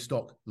don't leave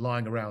stock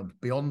lying around.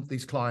 Be on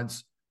these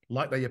clients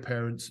like they're your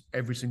parents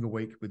every single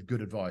week with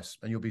good advice,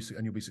 and you'll be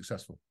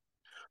successful.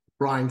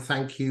 Brian,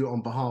 thank you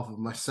on behalf of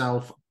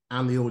myself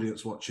and the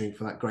audience watching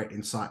for that great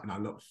insight, and I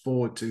look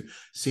forward to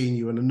seeing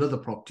you in another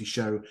property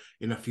show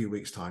in a few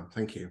weeks' time.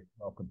 Thank you.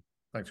 Welcome.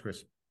 Thanks,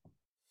 Chris.